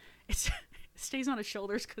 It stays on his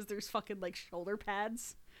shoulders because there's fucking, like, shoulder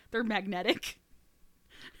pads. They're magnetic.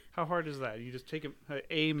 How hard is that? You just take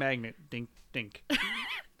a magnet. Dink, dink.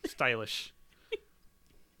 Stylish.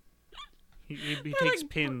 He takes like,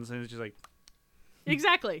 pins and it's just like...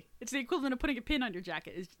 Exactly. It's the equivalent of putting a pin on your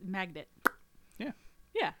jacket. Is magnet. Yeah.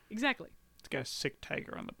 Yeah, exactly. It's got a sick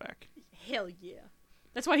tiger on the back. Hell yeah.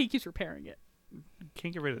 That's why he keeps repairing it.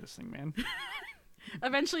 Can't get rid of this thing, man.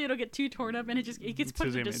 Eventually it'll get too torn up and it gets put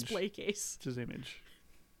in a display case. It's his image.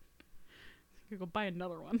 You go buy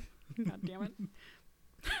another one. God damn it.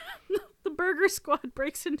 The Burger Squad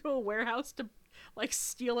breaks into a warehouse to, like,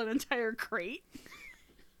 steal an entire crate.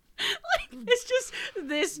 Like, it's just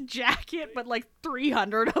this jacket, but like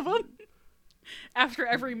 300 of them. After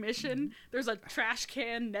every mission, there's a trash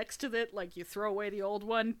can next to it. Like, you throw away the old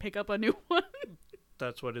one, pick up a new one.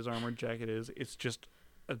 That's what his armored jacket is. It's just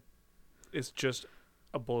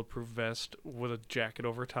a bulletproof vest with a jacket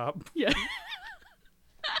over top. Yeah.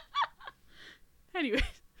 Anyway,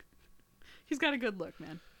 he's got a good look,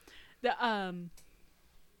 man. The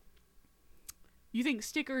you think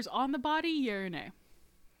stickers on the body, yeah or nay?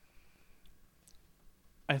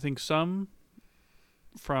 I think some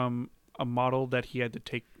from a model that he had to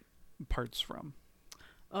take parts from.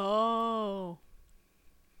 Oh.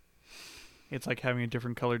 It's like having a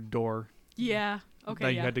different colored door Yeah. Okay.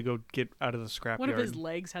 that you had to go get out of the scrapyard. One of his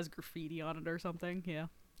legs has graffiti on it or something. Yeah.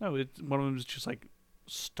 No, one of them is just like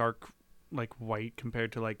stark, like white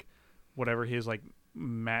compared to like whatever his like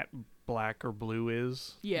matte black or blue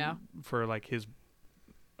is. Yeah. For like his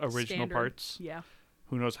original Standard. parts. Yeah.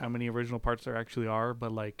 Who knows how many original parts there actually are,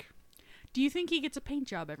 but like. Do you think he gets a paint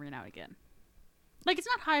job every now and again? Like, it's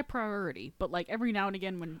not high priority, but like every now and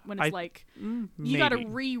again when it's like you got to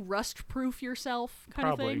re-rust proof yourself kind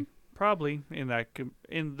of thing. Probably in that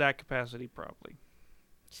capacity, probably.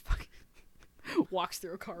 Just fucking walks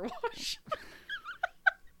through a car wash.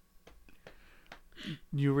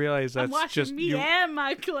 You realize that's I'm washing just me and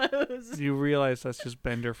my clothes. You realize that's just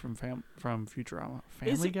Bender from Futurama.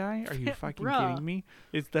 Family Guy? Are you fucking kidding me?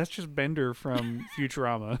 That's just Bender from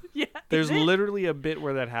Futurama. Yeah. There's literally a bit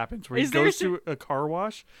where that happens, where he goes to a car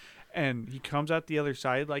wash, and he comes out the other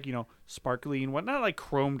side, like, you know, sparkly and whatnot, like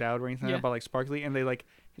chromed out or anything, but like sparkly, and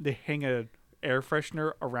they hang a air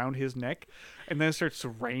freshener around his neck, and then it starts to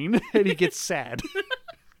rain, and he gets sad.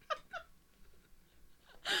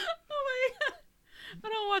 I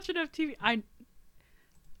don't watch enough TV.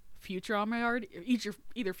 Futurama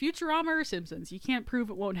either Futurama or Simpsons. You can't prove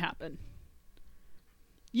it won't happen.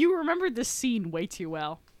 You remembered this scene way too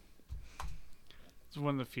well. It's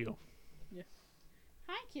one of the few. Yeah.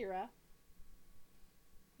 Hi, Kira.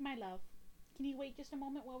 My love. Can you wait just a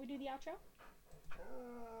moment while we do the outro?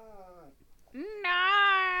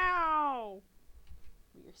 No!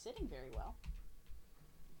 You're sitting very well.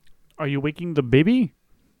 Are you waking the baby?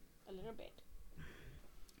 A little bit.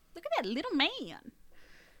 Look at that little man.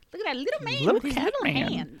 Look at that little man Little with his cat little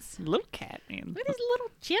man. hands. Little cat man. Look at this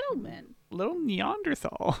little gentleman. Little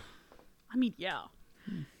Neanderthal. I mean, yeah.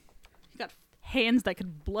 He got hands that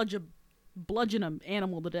could bludgeon an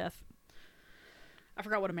animal to death. I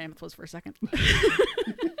forgot what a mammoth was for a second.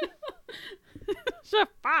 So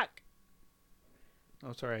fuck.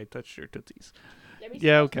 Oh, sorry, I touched your tootsies.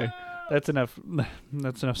 Yeah, okay. That's enough.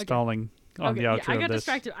 That's enough stalling on the outro I of this.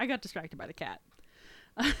 I got distracted by the cat.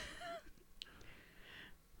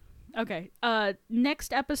 Okay.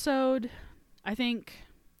 Next episode, I think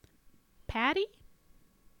Patty?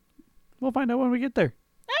 We'll find out when we get there.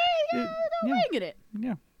 Don't wing it.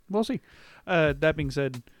 Yeah, we'll see. That being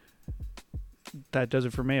said, that does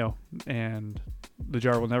it for Mayo, and the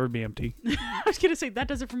jar will never be empty. I was going to say, that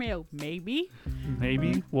does it for Mayo. Maybe.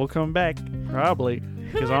 Maybe we'll come back. Probably.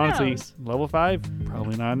 Because Who honestly, knows? level 5,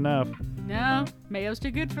 probably not enough. No, Mayo's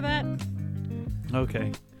too good for that.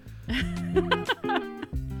 Okay.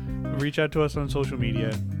 Reach out to us on social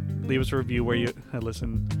media. Leave us a review where you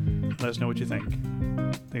listen. Let us know what you think.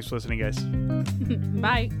 Thanks for listening, guys.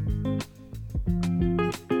 Bye.